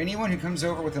ready for anyone who comes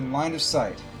over within line of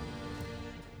sight.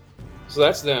 So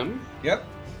that's them. Yep.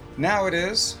 Now it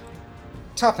is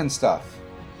tough and stuff.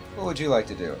 What would you like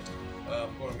to do? I'm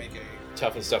going to make a.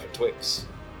 Tough and stuff at Twix.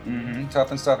 Mm-hmm.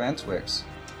 Tough and stuff and Twix.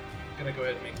 I'm going to go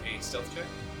ahead and make a stealth check.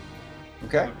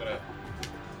 Okay. I'm going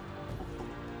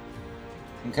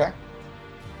to. Okay.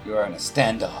 You are in a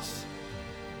standoff.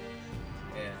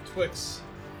 And Twix.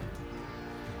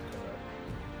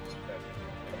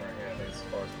 Come right here. I think it's as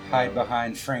far as we can Hide go.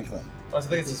 behind Franklin. I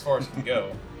think it's as far as we can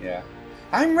go. Yeah.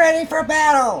 I'm ready for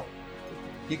battle!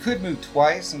 He could move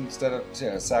twice instead of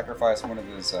to sacrifice one of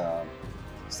his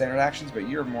standard actions, but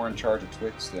you're more in charge of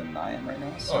Twix than I am right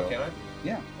now. So. Oh, can I?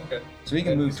 Yeah. Okay. So he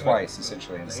can Then move he's gonna- twice,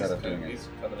 essentially, instead he's of gonna- doing it. He's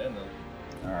coming in then.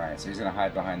 Alright, so he's going to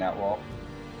hide behind that wall.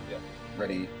 Yeah.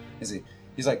 Ready. Is he?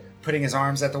 He's like putting his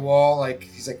arms at the wall, like,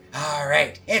 he's like,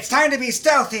 alright, it's time to be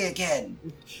stealthy again!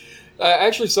 I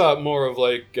actually saw it more of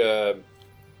like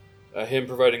him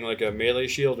providing like a melee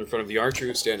shield in front of the archer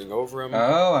who's standing over him.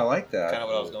 Oh, I like that. Kind of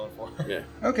what I was going for. Yeah.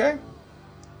 Okay.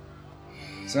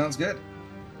 Sounds good.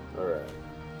 All right.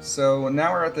 So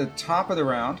now we're at the top of the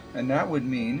round, and that would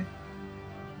mean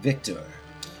Victor.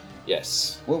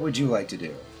 Yes. What would you like to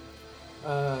do?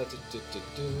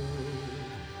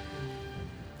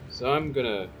 So I'm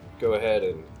gonna go ahead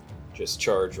and just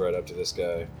charge right up to this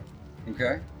guy,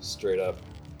 Okay. straight up,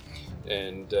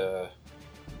 and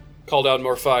call down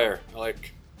more fire.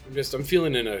 I'm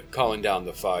feeling in a calling down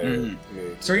the fire mood.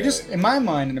 So are you just, in my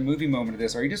mind, in a movie moment of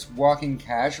this, are you just walking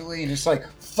casually and just like,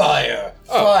 fire,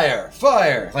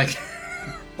 like,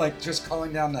 like just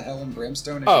calling down the hell and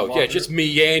brimstone? As you walk through? Just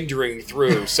meandering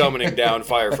through, summoning down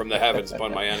fire from the heavens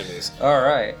upon my enemies. All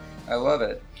right, I love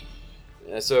it.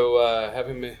 So have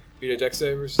him beat a dex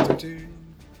save versus 13.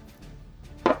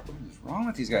 What's wrong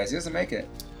with these guys? He doesn't make it.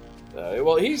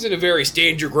 Well, he's in a very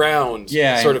stand your ground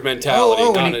Yeah. sort of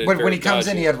mentality. When he comes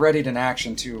in, he had readied an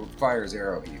action to fire his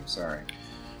arrow at you. Sorry.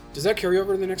 Does that carry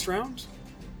over to the next round?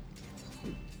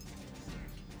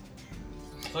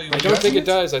 So you I don't think it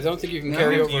does. I don't think you can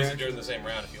carry can over. use it during the same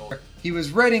round if you hold. He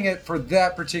was readying it for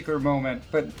that particular moment,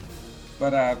 but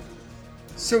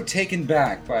so taken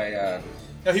back by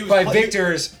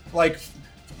Victor's like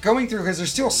going through, because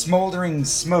there's still smoldering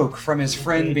smoke from his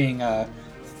friend being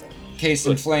cased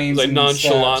in flames. They and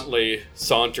nonchalantly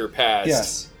saunter past.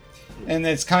 yes, and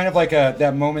it's kind of like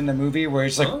that moment in the movie where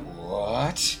it's like,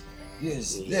 what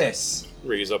is this?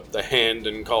 Raise up the hand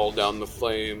and call down the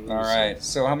flames. All right.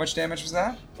 So how much damage was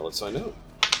that? Well, let's find out.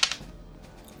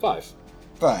 5.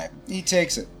 5. He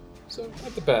takes it. So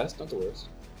not the best, not the worst.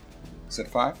 Is it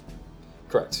 5?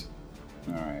 Correct.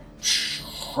 All right.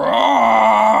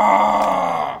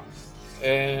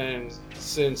 And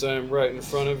since I'm right in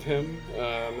front of him,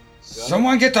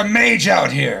 Someone get the mage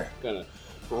out here. gonna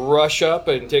rush up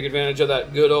and take advantage of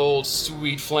that good old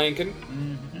sweet flanking.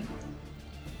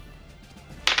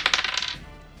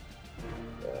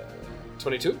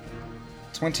 22.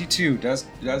 22 does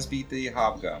beat the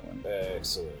hobgoblin.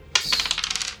 Excellent.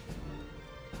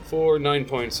 For 9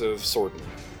 points of swording.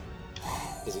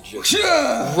 As it just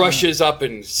rushes up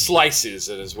and slices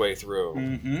at his way through.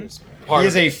 It's part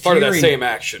of that same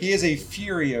action. He is a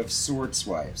fury of sword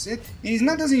swipes.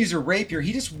 Doesn't use a rapier.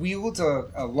 He just wields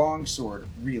a long sword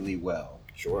really well.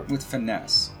 Sure. With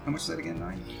finesse. How much is that again?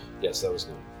 9? Yes, that was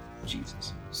 9.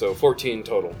 Jesus. So 14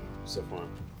 total so far.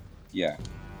 Yeah.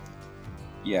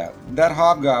 Yeah. That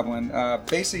hobgoblin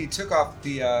basically took off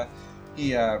the.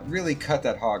 He really cut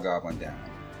that hobgoblin down.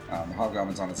 The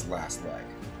hobgoblin's on its last leg.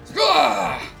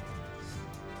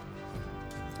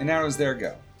 And now is their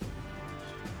go.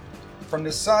 From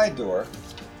the side door,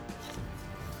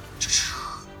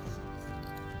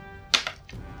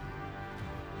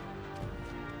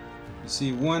 you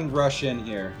see one rush in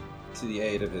here to the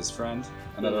aid of his friend,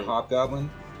 another hobgoblin,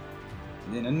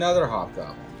 and then another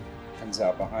hobgoblin comes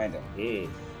out behind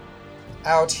him.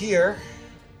 Out here,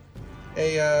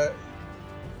 a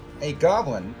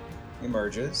goblin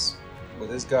emerges with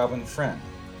his goblin friend.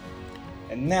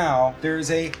 And now there's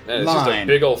a Man, it's line. just a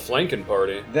big old flanking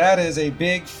party. That is a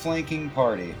big flanking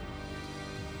party.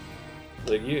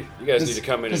 Like you guys need to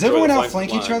come in. Does and everyone enjoy the outflank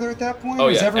flank each line. other at that point? Oh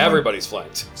Or is yeah, everyone- everybody's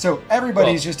flanked. So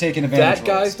everybody's just taking advantage. That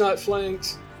guy's not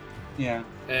flanked, Yeah.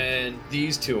 and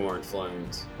these two aren't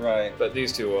flanked, Right. but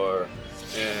these two are,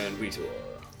 and we two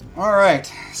are. All right.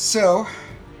 So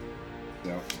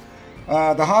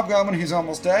the hobgoblin who's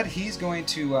almost dead, he's going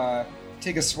to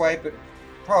take a swipe, at,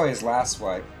 probably his last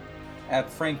swipe, at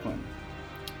Franklin.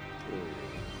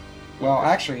 Well,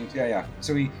 actually, yeah.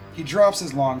 So he drops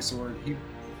his longsword. He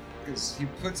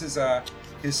puts his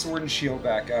sword and shield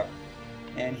back up,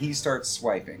 and he starts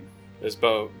swiping. His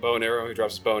bow and arrow. He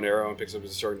drops his bow and arrow and picks up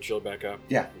his sword and shield back up.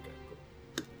 Yeah.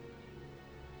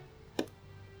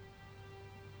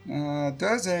 Okay,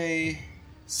 Does a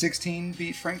 16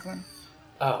 beat Franklin?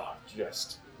 cool. Oh,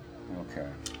 just. Okay.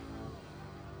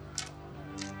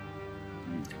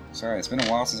 Sorry, it's been a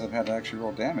while since I've had to actually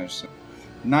roll damage. So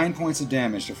 9 points of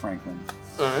damage to Franklin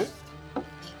All right.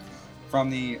 from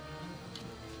the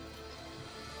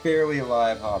barely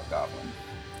alive hobgoblin.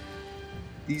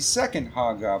 The second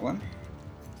hobgoblin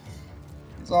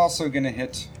is also going to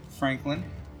hit Franklin.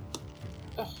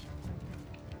 Why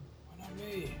not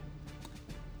me?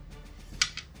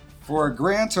 For a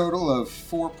grand total of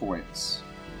 4 points.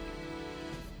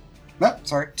 No,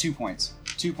 sorry, 2 points.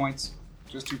 2 points.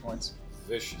 Just 2 points.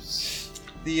 Vicious.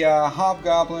 The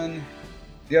hobgoblin,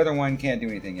 the other one can't do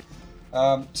anything yet.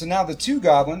 So now the two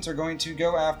goblins are going to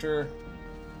go after...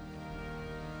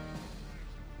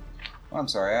 Oh, I'm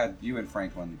sorry, I had you and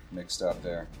Franklin mixed up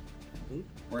there. We're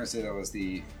going to say that was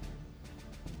the...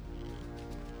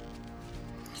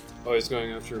 Oh, he's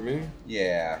going after me?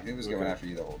 Yeah, he was going after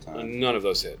you the whole time. None of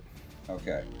those hit.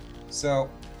 Okay. So,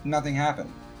 nothing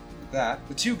happened. that.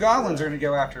 The 2 goblins are going to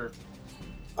go after...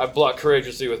 I block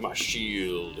courageously with my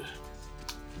shield.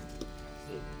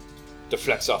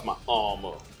 Deflects off my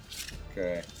armor.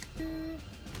 Okay.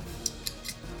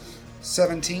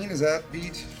 17, does that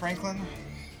beat Franklin?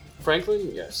 Franklin,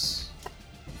 yes.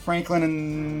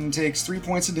 Franklin takes 3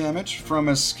 points of damage from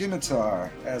a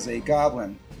scimitar as a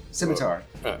goblin. Scimitar.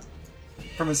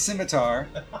 From a scimitar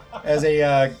as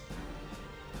a...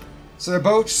 So they're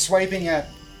both swiping at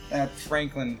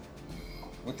Franklin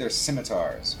with their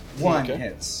scimitars. 1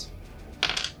 hits.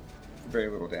 Very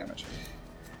little damage.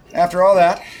 After all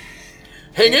that...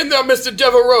 Hang in there, Mr.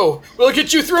 Devereaux! We'll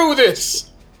get you through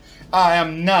this! I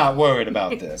am not worried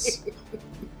about this.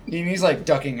 He's like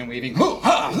ducking and weaving.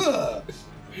 I'll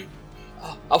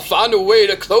find a way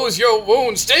to close your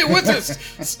wound. Stay with us!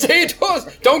 Stay to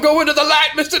us! Don't go into the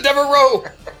light, Mr. Devereaux!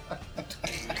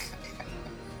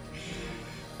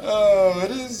 Oh,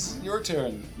 it is your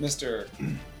turn, Mr.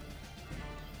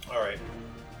 Alright.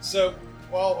 So,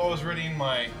 while I was readying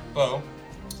my bow,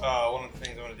 one of the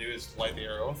things I'm going to do is light the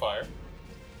arrow on fire,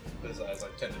 as I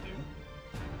tend to do.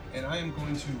 And I am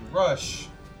going to rush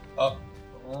up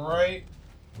right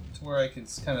to where I can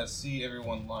kind of see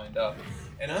everyone lined up.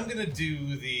 And I'm going to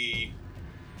do the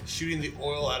shooting the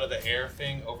oil out of the air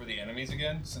thing over the enemies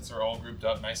again, since they're all grouped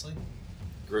up nicely.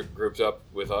 Grouped up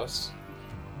with us?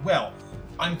 Well,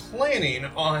 I'm planning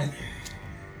on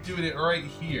doing it right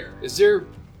here, Is there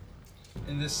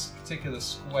in this particular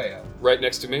square. right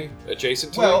next to me?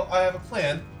 Adjacent to Well, me? I have a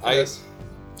plan for this.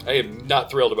 I am not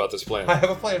thrilled about this plan. I have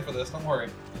a plan for this, don't worry.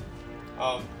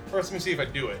 First, let me see if I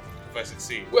do it, if I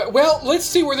succeed. Well, let's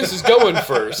see where this is going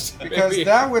first. Because Maybe.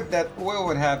 that oil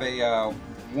would have a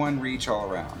 1 reach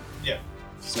all around. Yeah.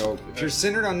 So if you're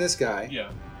centered on this guy, Yeah.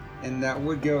 and that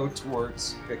would go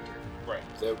towards Victor. Right.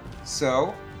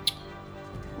 So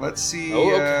let's see.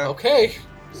 Okay.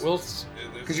 Well,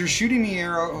 Because you're shooting the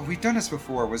arrow. Oh, we've done this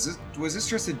before. Was this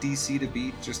just a DC to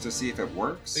beat, just to see if it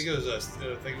works? I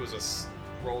think it was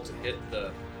a roll to hit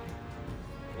the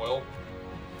oil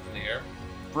in the air.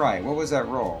 Right. What was that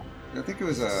roll? I think it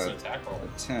was It's a an attack roll.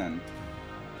 10.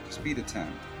 Just beat a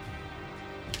 10.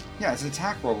 Yeah, it's an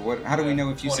attack roll. But how do we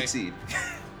know if you 20. succeed?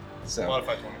 So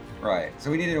Modify 20. right.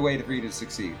 So we needed a way for you to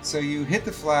succeed. So you hit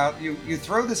the flask. You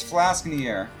throw this flask in the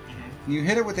air. Mm-hmm. You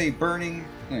hit it with a burning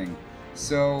thing.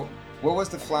 So what was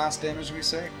the flask damage we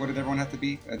say? What did everyone have to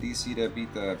beat? A DC to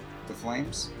beat the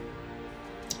flames?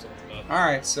 All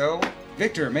right. So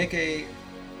Victor, make a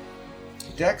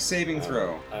Dex saving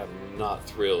throw. I'm not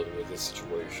thrilled with this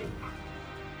situation.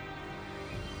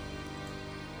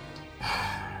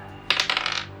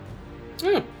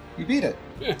 Yeah. You beat it.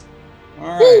 Yeah. All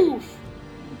right. Woo!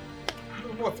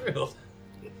 I'm more thrilled.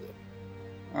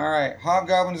 All right.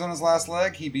 Hobgoblin is on his last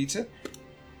leg. He beats it.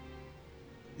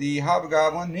 The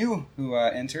Hobgoblin knew who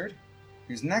entered.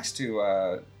 Who's next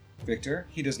to Victor?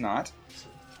 He does not.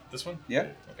 This one?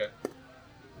 Yep. Okay.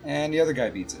 And the other guy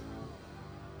beats it.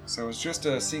 So it's just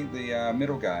the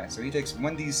middle guy. So he takes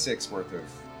 1d6 worth of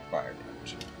fire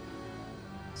damage.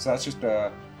 So that's just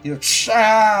he'll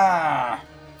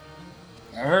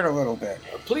I hurt a little bit.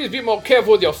 Please be more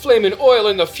careful with your flaming oil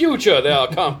in the future, there,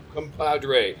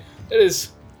 compadre. That is...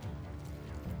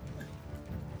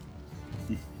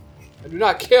 I do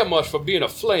not care much for being a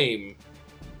flame.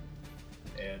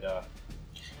 And,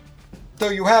 Though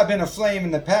you have been aflame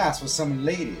in the past with some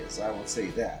ladies, I will say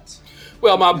that.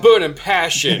 Well, my burning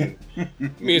passion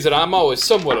means that I'm always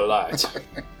somewhat alight.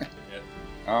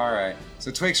 All right. So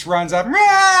Twix runs up.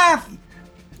 Wrath!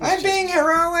 I'm being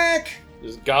heroic.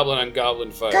 Just goblin on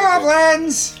goblin fight.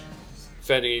 Goblins!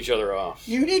 Fending each other off.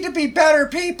 You need to be better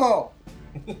people.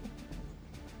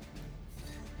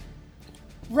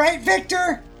 Right,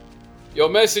 Victor? Your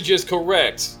message is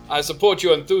correct. I support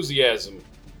your enthusiasm.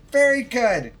 Very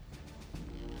good.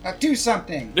 Now do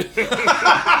something.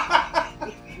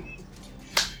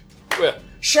 Well,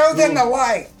 Show them the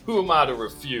light. who am I to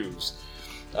refuse?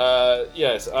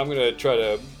 Yes, I'm gonna try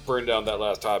to burn down that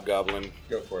last hobgoblin.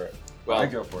 Go for it. Well, I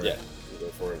go for it. Yeah, you go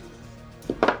for it.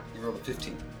 You rolled a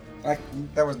 15.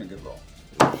 That wasn't a good roll.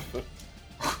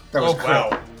 That was oh, crit.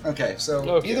 wow. Okay, so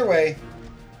Okay. either way,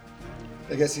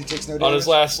 I guess he takes no damage. On his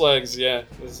last legs, yeah.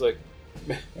 It's like,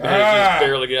 managed to Ah! just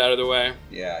barely get out of the way.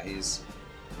 Yeah, he's...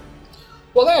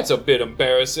 Well, that's a bit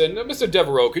embarrassing. Mr.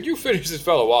 Devereaux, could you finish this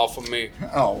fellow off for me?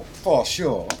 Oh, for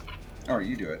sure. Alright,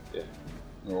 you do it. Yeah.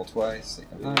 Roll twice.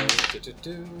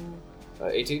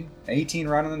 18? 18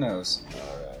 right on the nose.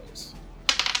 Alright.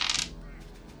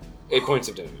 8 points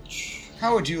of damage.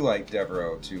 How would you like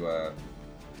Devereaux to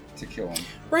kill him?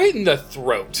 Right in the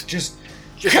throat. Just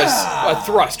Just a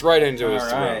thrust right into his All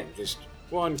throat. right. Just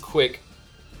one quick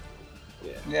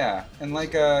Yeah, and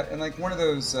like one of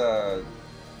those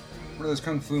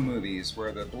kung fu movies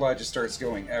where the blood just starts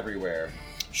going everywhere.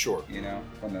 Sure. You know,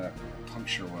 from the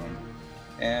puncture wound.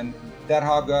 And that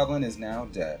hobgoblin is now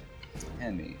dead.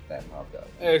 Hand me that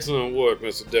hobgoblin. Excellent work,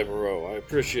 Mr. Devereaux. I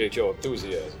appreciate your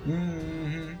enthusiasm.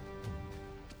 Mm-hmm.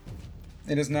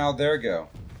 It is now their go.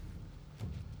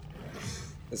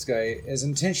 This guy is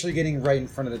intentionally getting right in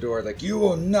front of the door, like, you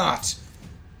will not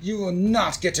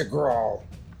get to Grawl.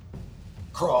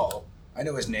 Crawl. I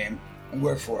know his name. I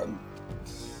work for him.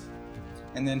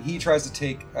 And then he tries to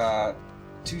take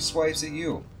 2 swipes at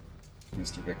you,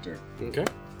 Mr. Victor. Okay.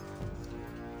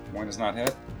 1 does not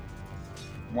hit.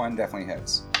 1 definitely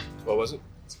hits. What was it?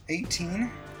 It's 18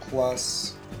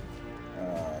 plus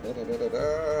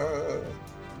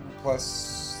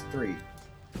plus 3.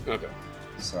 Okay.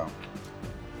 So,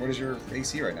 what is your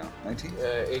AC right now? 19?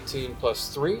 18 plus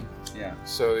 3. Yeah.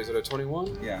 So is it a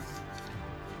 21? Yeah.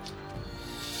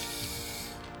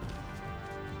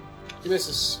 He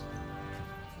misses.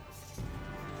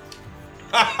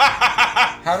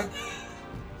 How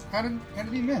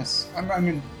did he miss?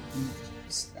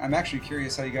 I'm actually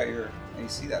curious how you got your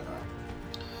AC that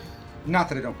high. Not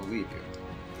that I don't believe you.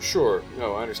 Sure.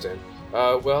 No, I understand.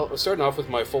 Well, we're starting off with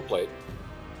my full plate.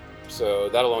 So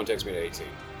that alone takes me to 18.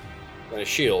 Then a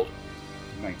shield,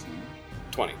 19.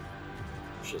 20.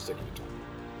 Shield's taking you to 20.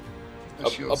 The A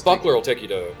shield's buckler will take you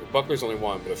to... A buckler's only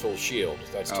 1, but a full shield,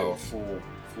 that's 2. Oh, full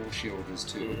shield is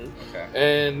 2. Mhm.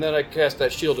 Okay. And then I cast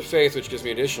that Shield of Faith, which gives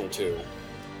me an additional 2.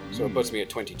 So it puts me at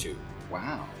 22.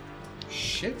 Wow.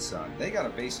 Shit, son. They got a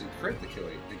basic crit to kill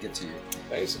you, to get to you.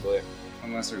 Basically.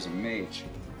 Unless there's a mage.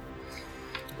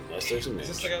 Unless there's a Is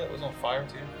this mage. the guy that was on fire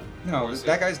too? No,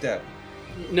 that guy's dead.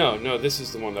 No, this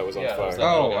is the one that was on Yeah, fire. was that-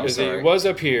 Oh, I'm Because sorry. he was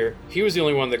up here. He was the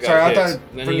only one that got Sorry, I hit. thought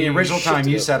Then from the he original time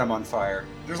shifted you up. set him on fire.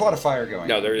 There's a lot of fire going.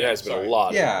 No, on. there has been sorry. a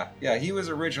lot. Yeah, he was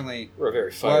originally We're a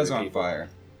very fiery was on people. fire.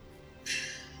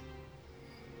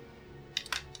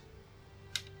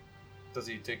 Does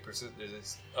he take persist?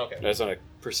 Okay. That's not a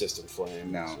persistent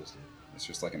flame. No. It's just It's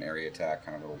just like an area attack,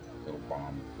 kind of little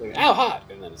bomb. like, ow, hot!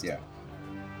 And then it's Yeah. done.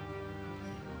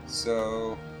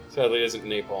 So, Sadly, it isn't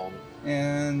napalm.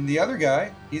 and the other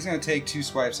guy, he's going to take 2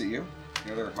 swipes at you.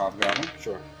 The other hobgoblin.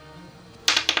 Sure.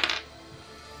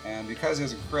 And because he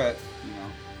has a crit,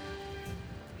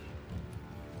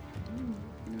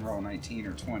 you can roll 19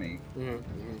 or 20.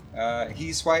 Mm-hmm.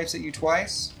 He swipes at you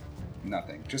twice.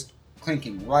 Nothing. Just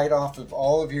clinking right off of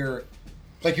all of your...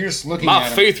 Like you're just looking My at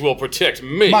him. faith will protect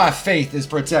me. My faith is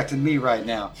protecting me right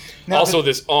now. Now Also,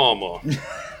 this armor.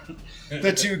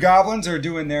 the 2 goblins are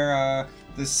doing their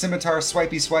the scimitar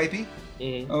swipey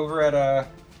Mhm. over at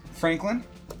Franklin.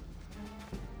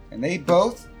 And they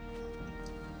both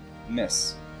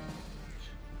miss.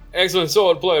 Excellent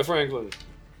sword play, Franklin.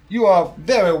 You are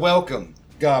very welcome,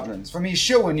 goblins, for me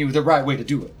showing you the right way to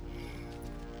do it.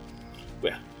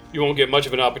 Well, you won't get much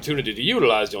of an opportunity to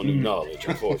utilize your new knowledge,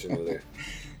 unfortunately.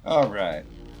 All right.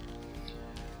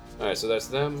 Alright, so that's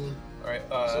them. All right.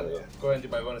 So, yeah. Go ahead and do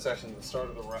my bonus action at the start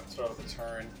of the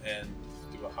turn, and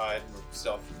do a hide or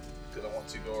stealth because I want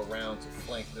to go around to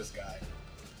flank this guy.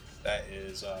 That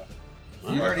is.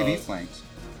 You'd already be flanked.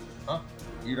 Huh?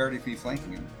 You'd already be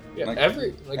flanking him. Yeah, Like,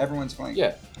 everyone's everyone's flanked.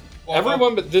 Yeah, Well,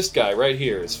 everyone but this guy right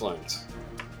here is flanked.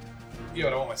 Yeah,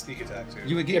 but I want my sneak attack too.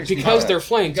 You would get Yeah, your sneak because attack. they're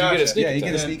flanked, you get a Gotcha. sneak Yeah, you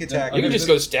attack. get a sneak attack. You can just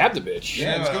go stab the bitch.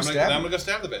 Yeah, let's go I'm stab him. gonna go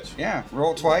stab the bitch. Yeah,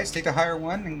 roll twice, take the higher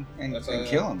one, and That's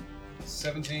kill him.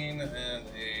 17 and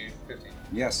a 15.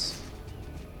 Yes.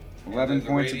 And 11 then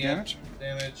the points of radiant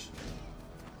damage.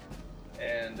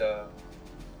 And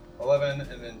 11,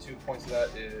 and then 2 points of that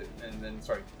is, and then,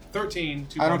 sorry, 13,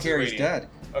 2 I don't points care, of he's radiant.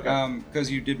 dead. Okay. Because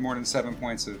you did more than 7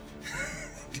 points of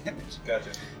damage. Gotcha.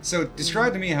 So,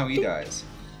 describe to me how he dies.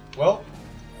 Well,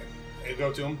 I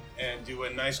go to him and do a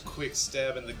nice quick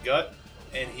stab in the gut,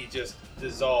 and he just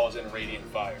dissolves in radiant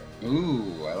fire.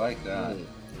 Ooh, I like that.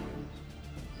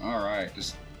 Alright,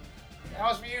 just... That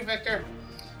was for you, Victor.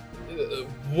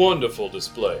 Wonderful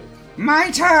display. My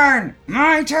turn!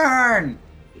 My turn!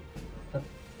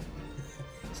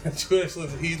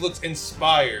 He looks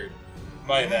inspired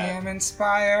by I that. am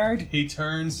inspired. He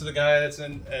turns to the guy that's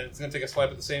in, and it's going to take a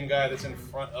swipe at the same guy that's in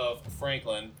front of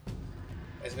Franklin.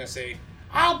 And he's going to say,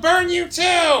 I'll burn you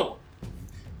too!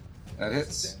 That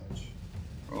hits. Damage.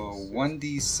 Roll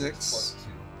 1d6 Plus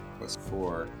plus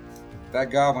 4.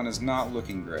 That goblin is not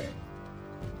looking great.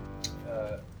 2.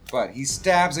 But he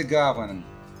stabs a goblin and...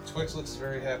 Twix looks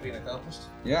very happy and accomplished.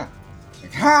 Yeah.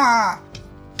 Like, Ha!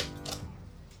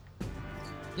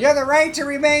 You have the right to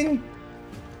remain.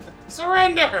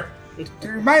 Surrender! You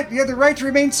have the right to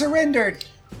remain surrendered.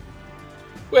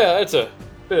 Well, that's a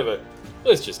bit of a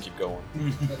Let's just keep going.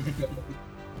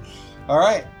 All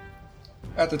right.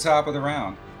 At the top of the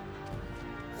round.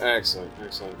 Excellent.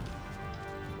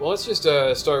 Well, let's just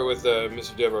start with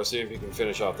Mr. Devereaux, see if he can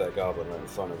finish off that goblin right in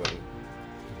front of him.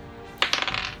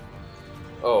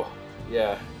 Oh,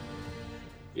 yeah.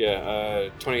 Yeah,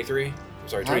 23? I'm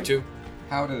sorry, 22?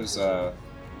 How does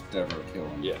Deborah kill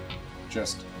him? Yeah.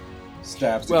 Just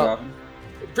stabs the Well, goblin?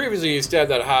 Previously, he stabbed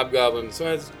that hobgoblin,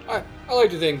 so I like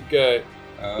to think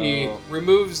he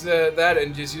removes that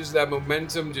and just uses that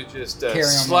momentum to just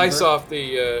slice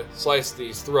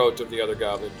the throat of the other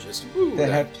goblin. Just the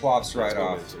head plops right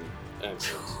off. Momentum.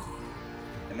 Excellent.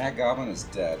 And that goblin is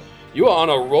dead. You are on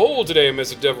a roll today,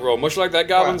 Mr. Devereaux, much like that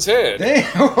goblin's head. Damn!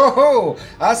 Oh,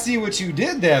 I see what you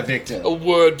did there, Victor. A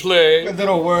wordplay. A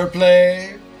little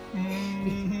wordplay.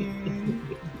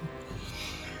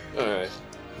 All right.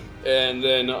 And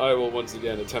then I will once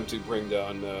again attempt to bring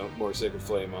down more Sacred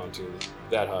Flame onto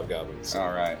that hobgoblin. So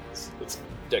all right. It's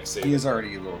dex save. He is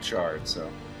already a little charred, so.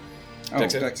 Oh,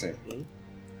 Dex save? dex save.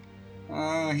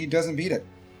 Mm-hmm. He doesn't beat it.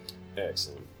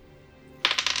 Excellent.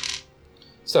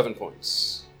 7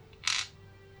 points.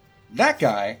 That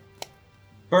guy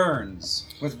burns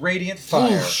with radiant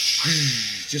fire.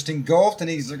 Just engulfed, and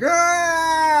he's like, ah!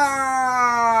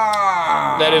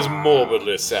 That is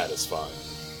morbidly satisfying.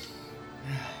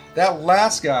 That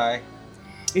last guy,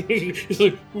 He's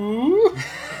like, ooh.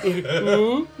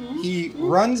 Ooh. he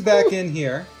runs back in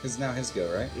here, because now his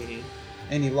go, right? Mm-hmm.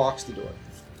 And he locks the door.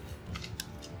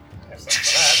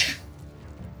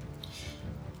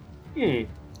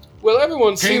 Well,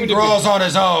 everyone seemed to be... on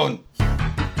his own.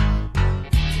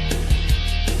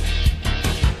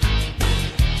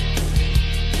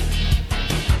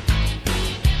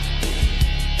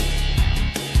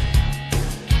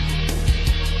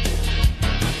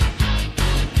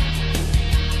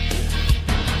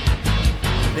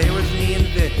 There was me and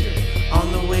Victor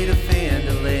on the way to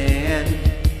Fandaland.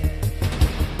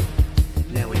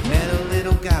 Now we met a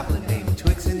little goblin named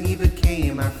Twix and he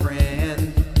became our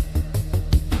friend.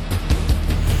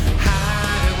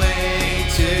 Highway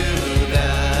to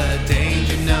the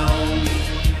danger zone.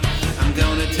 I'm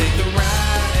gonna take a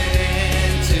ride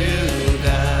into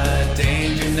the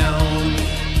danger zone.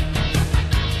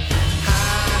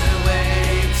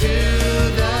 Highway to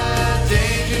the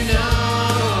danger zone.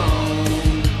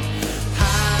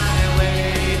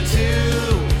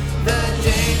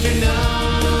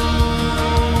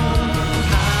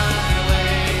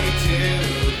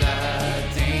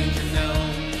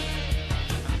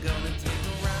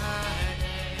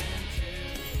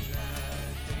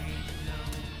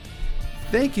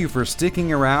 Thank you for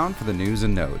sticking around for the news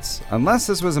and notes. Unless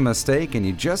this was a mistake and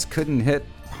you just couldn't hit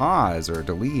pause or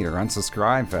delete or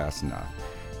unsubscribe fast enough.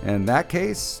 In that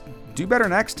case, do better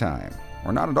next time,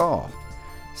 or not at all.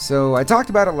 So I talked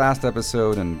about it last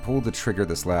episode and pulled the trigger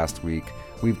this last week.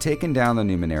 We've taken down the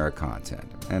Numenera content.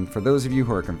 And for those of you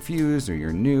who are confused or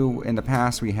you're new, in the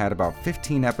past we had about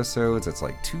 15 episodes. It's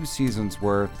like 2 seasons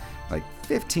worth, like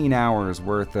 15 hours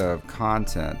worth of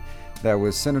content that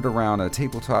was centered around a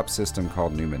tabletop system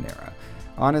called Numenera.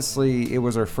 Honestly, it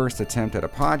was our first attempt at a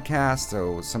podcast,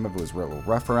 so some of it was a little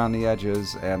rough around the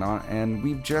edges, and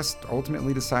we've just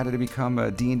ultimately decided to become a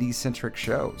D&D-centric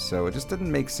show, so it just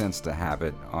didn't make sense to have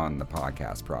it on the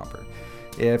podcast proper.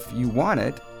 If you want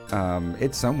it,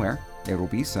 it's somewhere. It will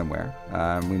be somewhere.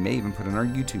 We may even put it on our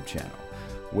YouTube channel,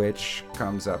 which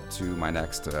comes up to my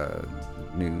next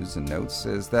news and notes,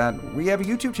 is that we have a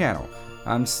YouTube channel.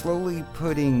 I'm slowly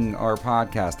putting our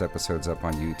podcast episodes up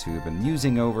on YouTube and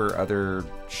using over other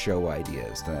show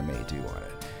ideas that I may do on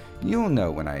it. You'll know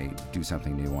when I do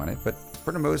something new on it, but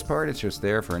for the most part, it's just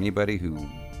there for anybody who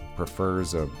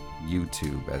prefers a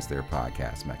YouTube as their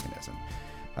podcast mechanism.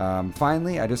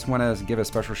 Finally, I just want to give a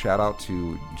special shout out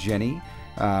to Jenny,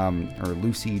 or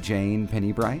Lucy Jane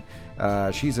Pennybright.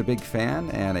 She's a big fan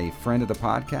and a friend of the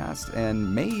podcast,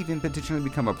 and may even potentially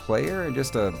become a player and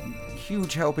just a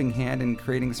huge helping hand in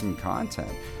creating some content.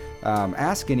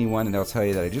 Ask anyone and they'll tell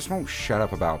you that I just won't shut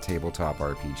up about tabletop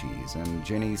RPGs, and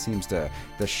Jenny seems to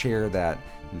share that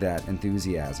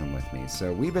enthusiasm with me.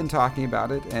 So we've been talking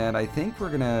about it, and I think we're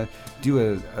gonna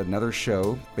do another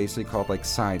show basically called like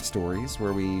Side Stories,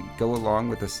 where we go along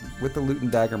with the Loot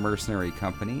and Dagger Mercenary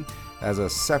Company as a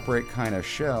separate kind of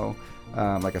show,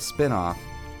 like a spin-off,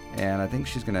 and I think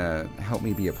she's gonna help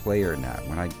me be a player in that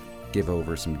when I give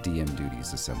over some DM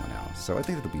duties to someone else. So I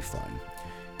think it'll be fun.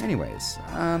 Anyways,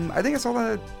 I think that's all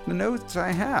the notes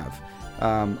I have.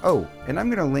 Oh, and I'm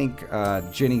gonna link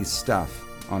Jenny's stuff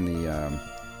on the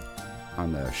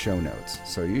show notes,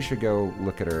 so you should go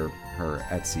look at her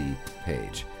Etsy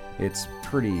page. It's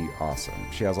pretty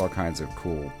awesome. She has all kinds of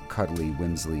cool, cuddly,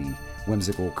 whimsy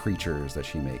whimsical creatures that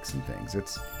she makes and things.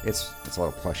 It's a lot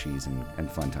of plushies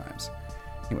and fun times.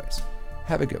 Anyways,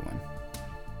 have a good one.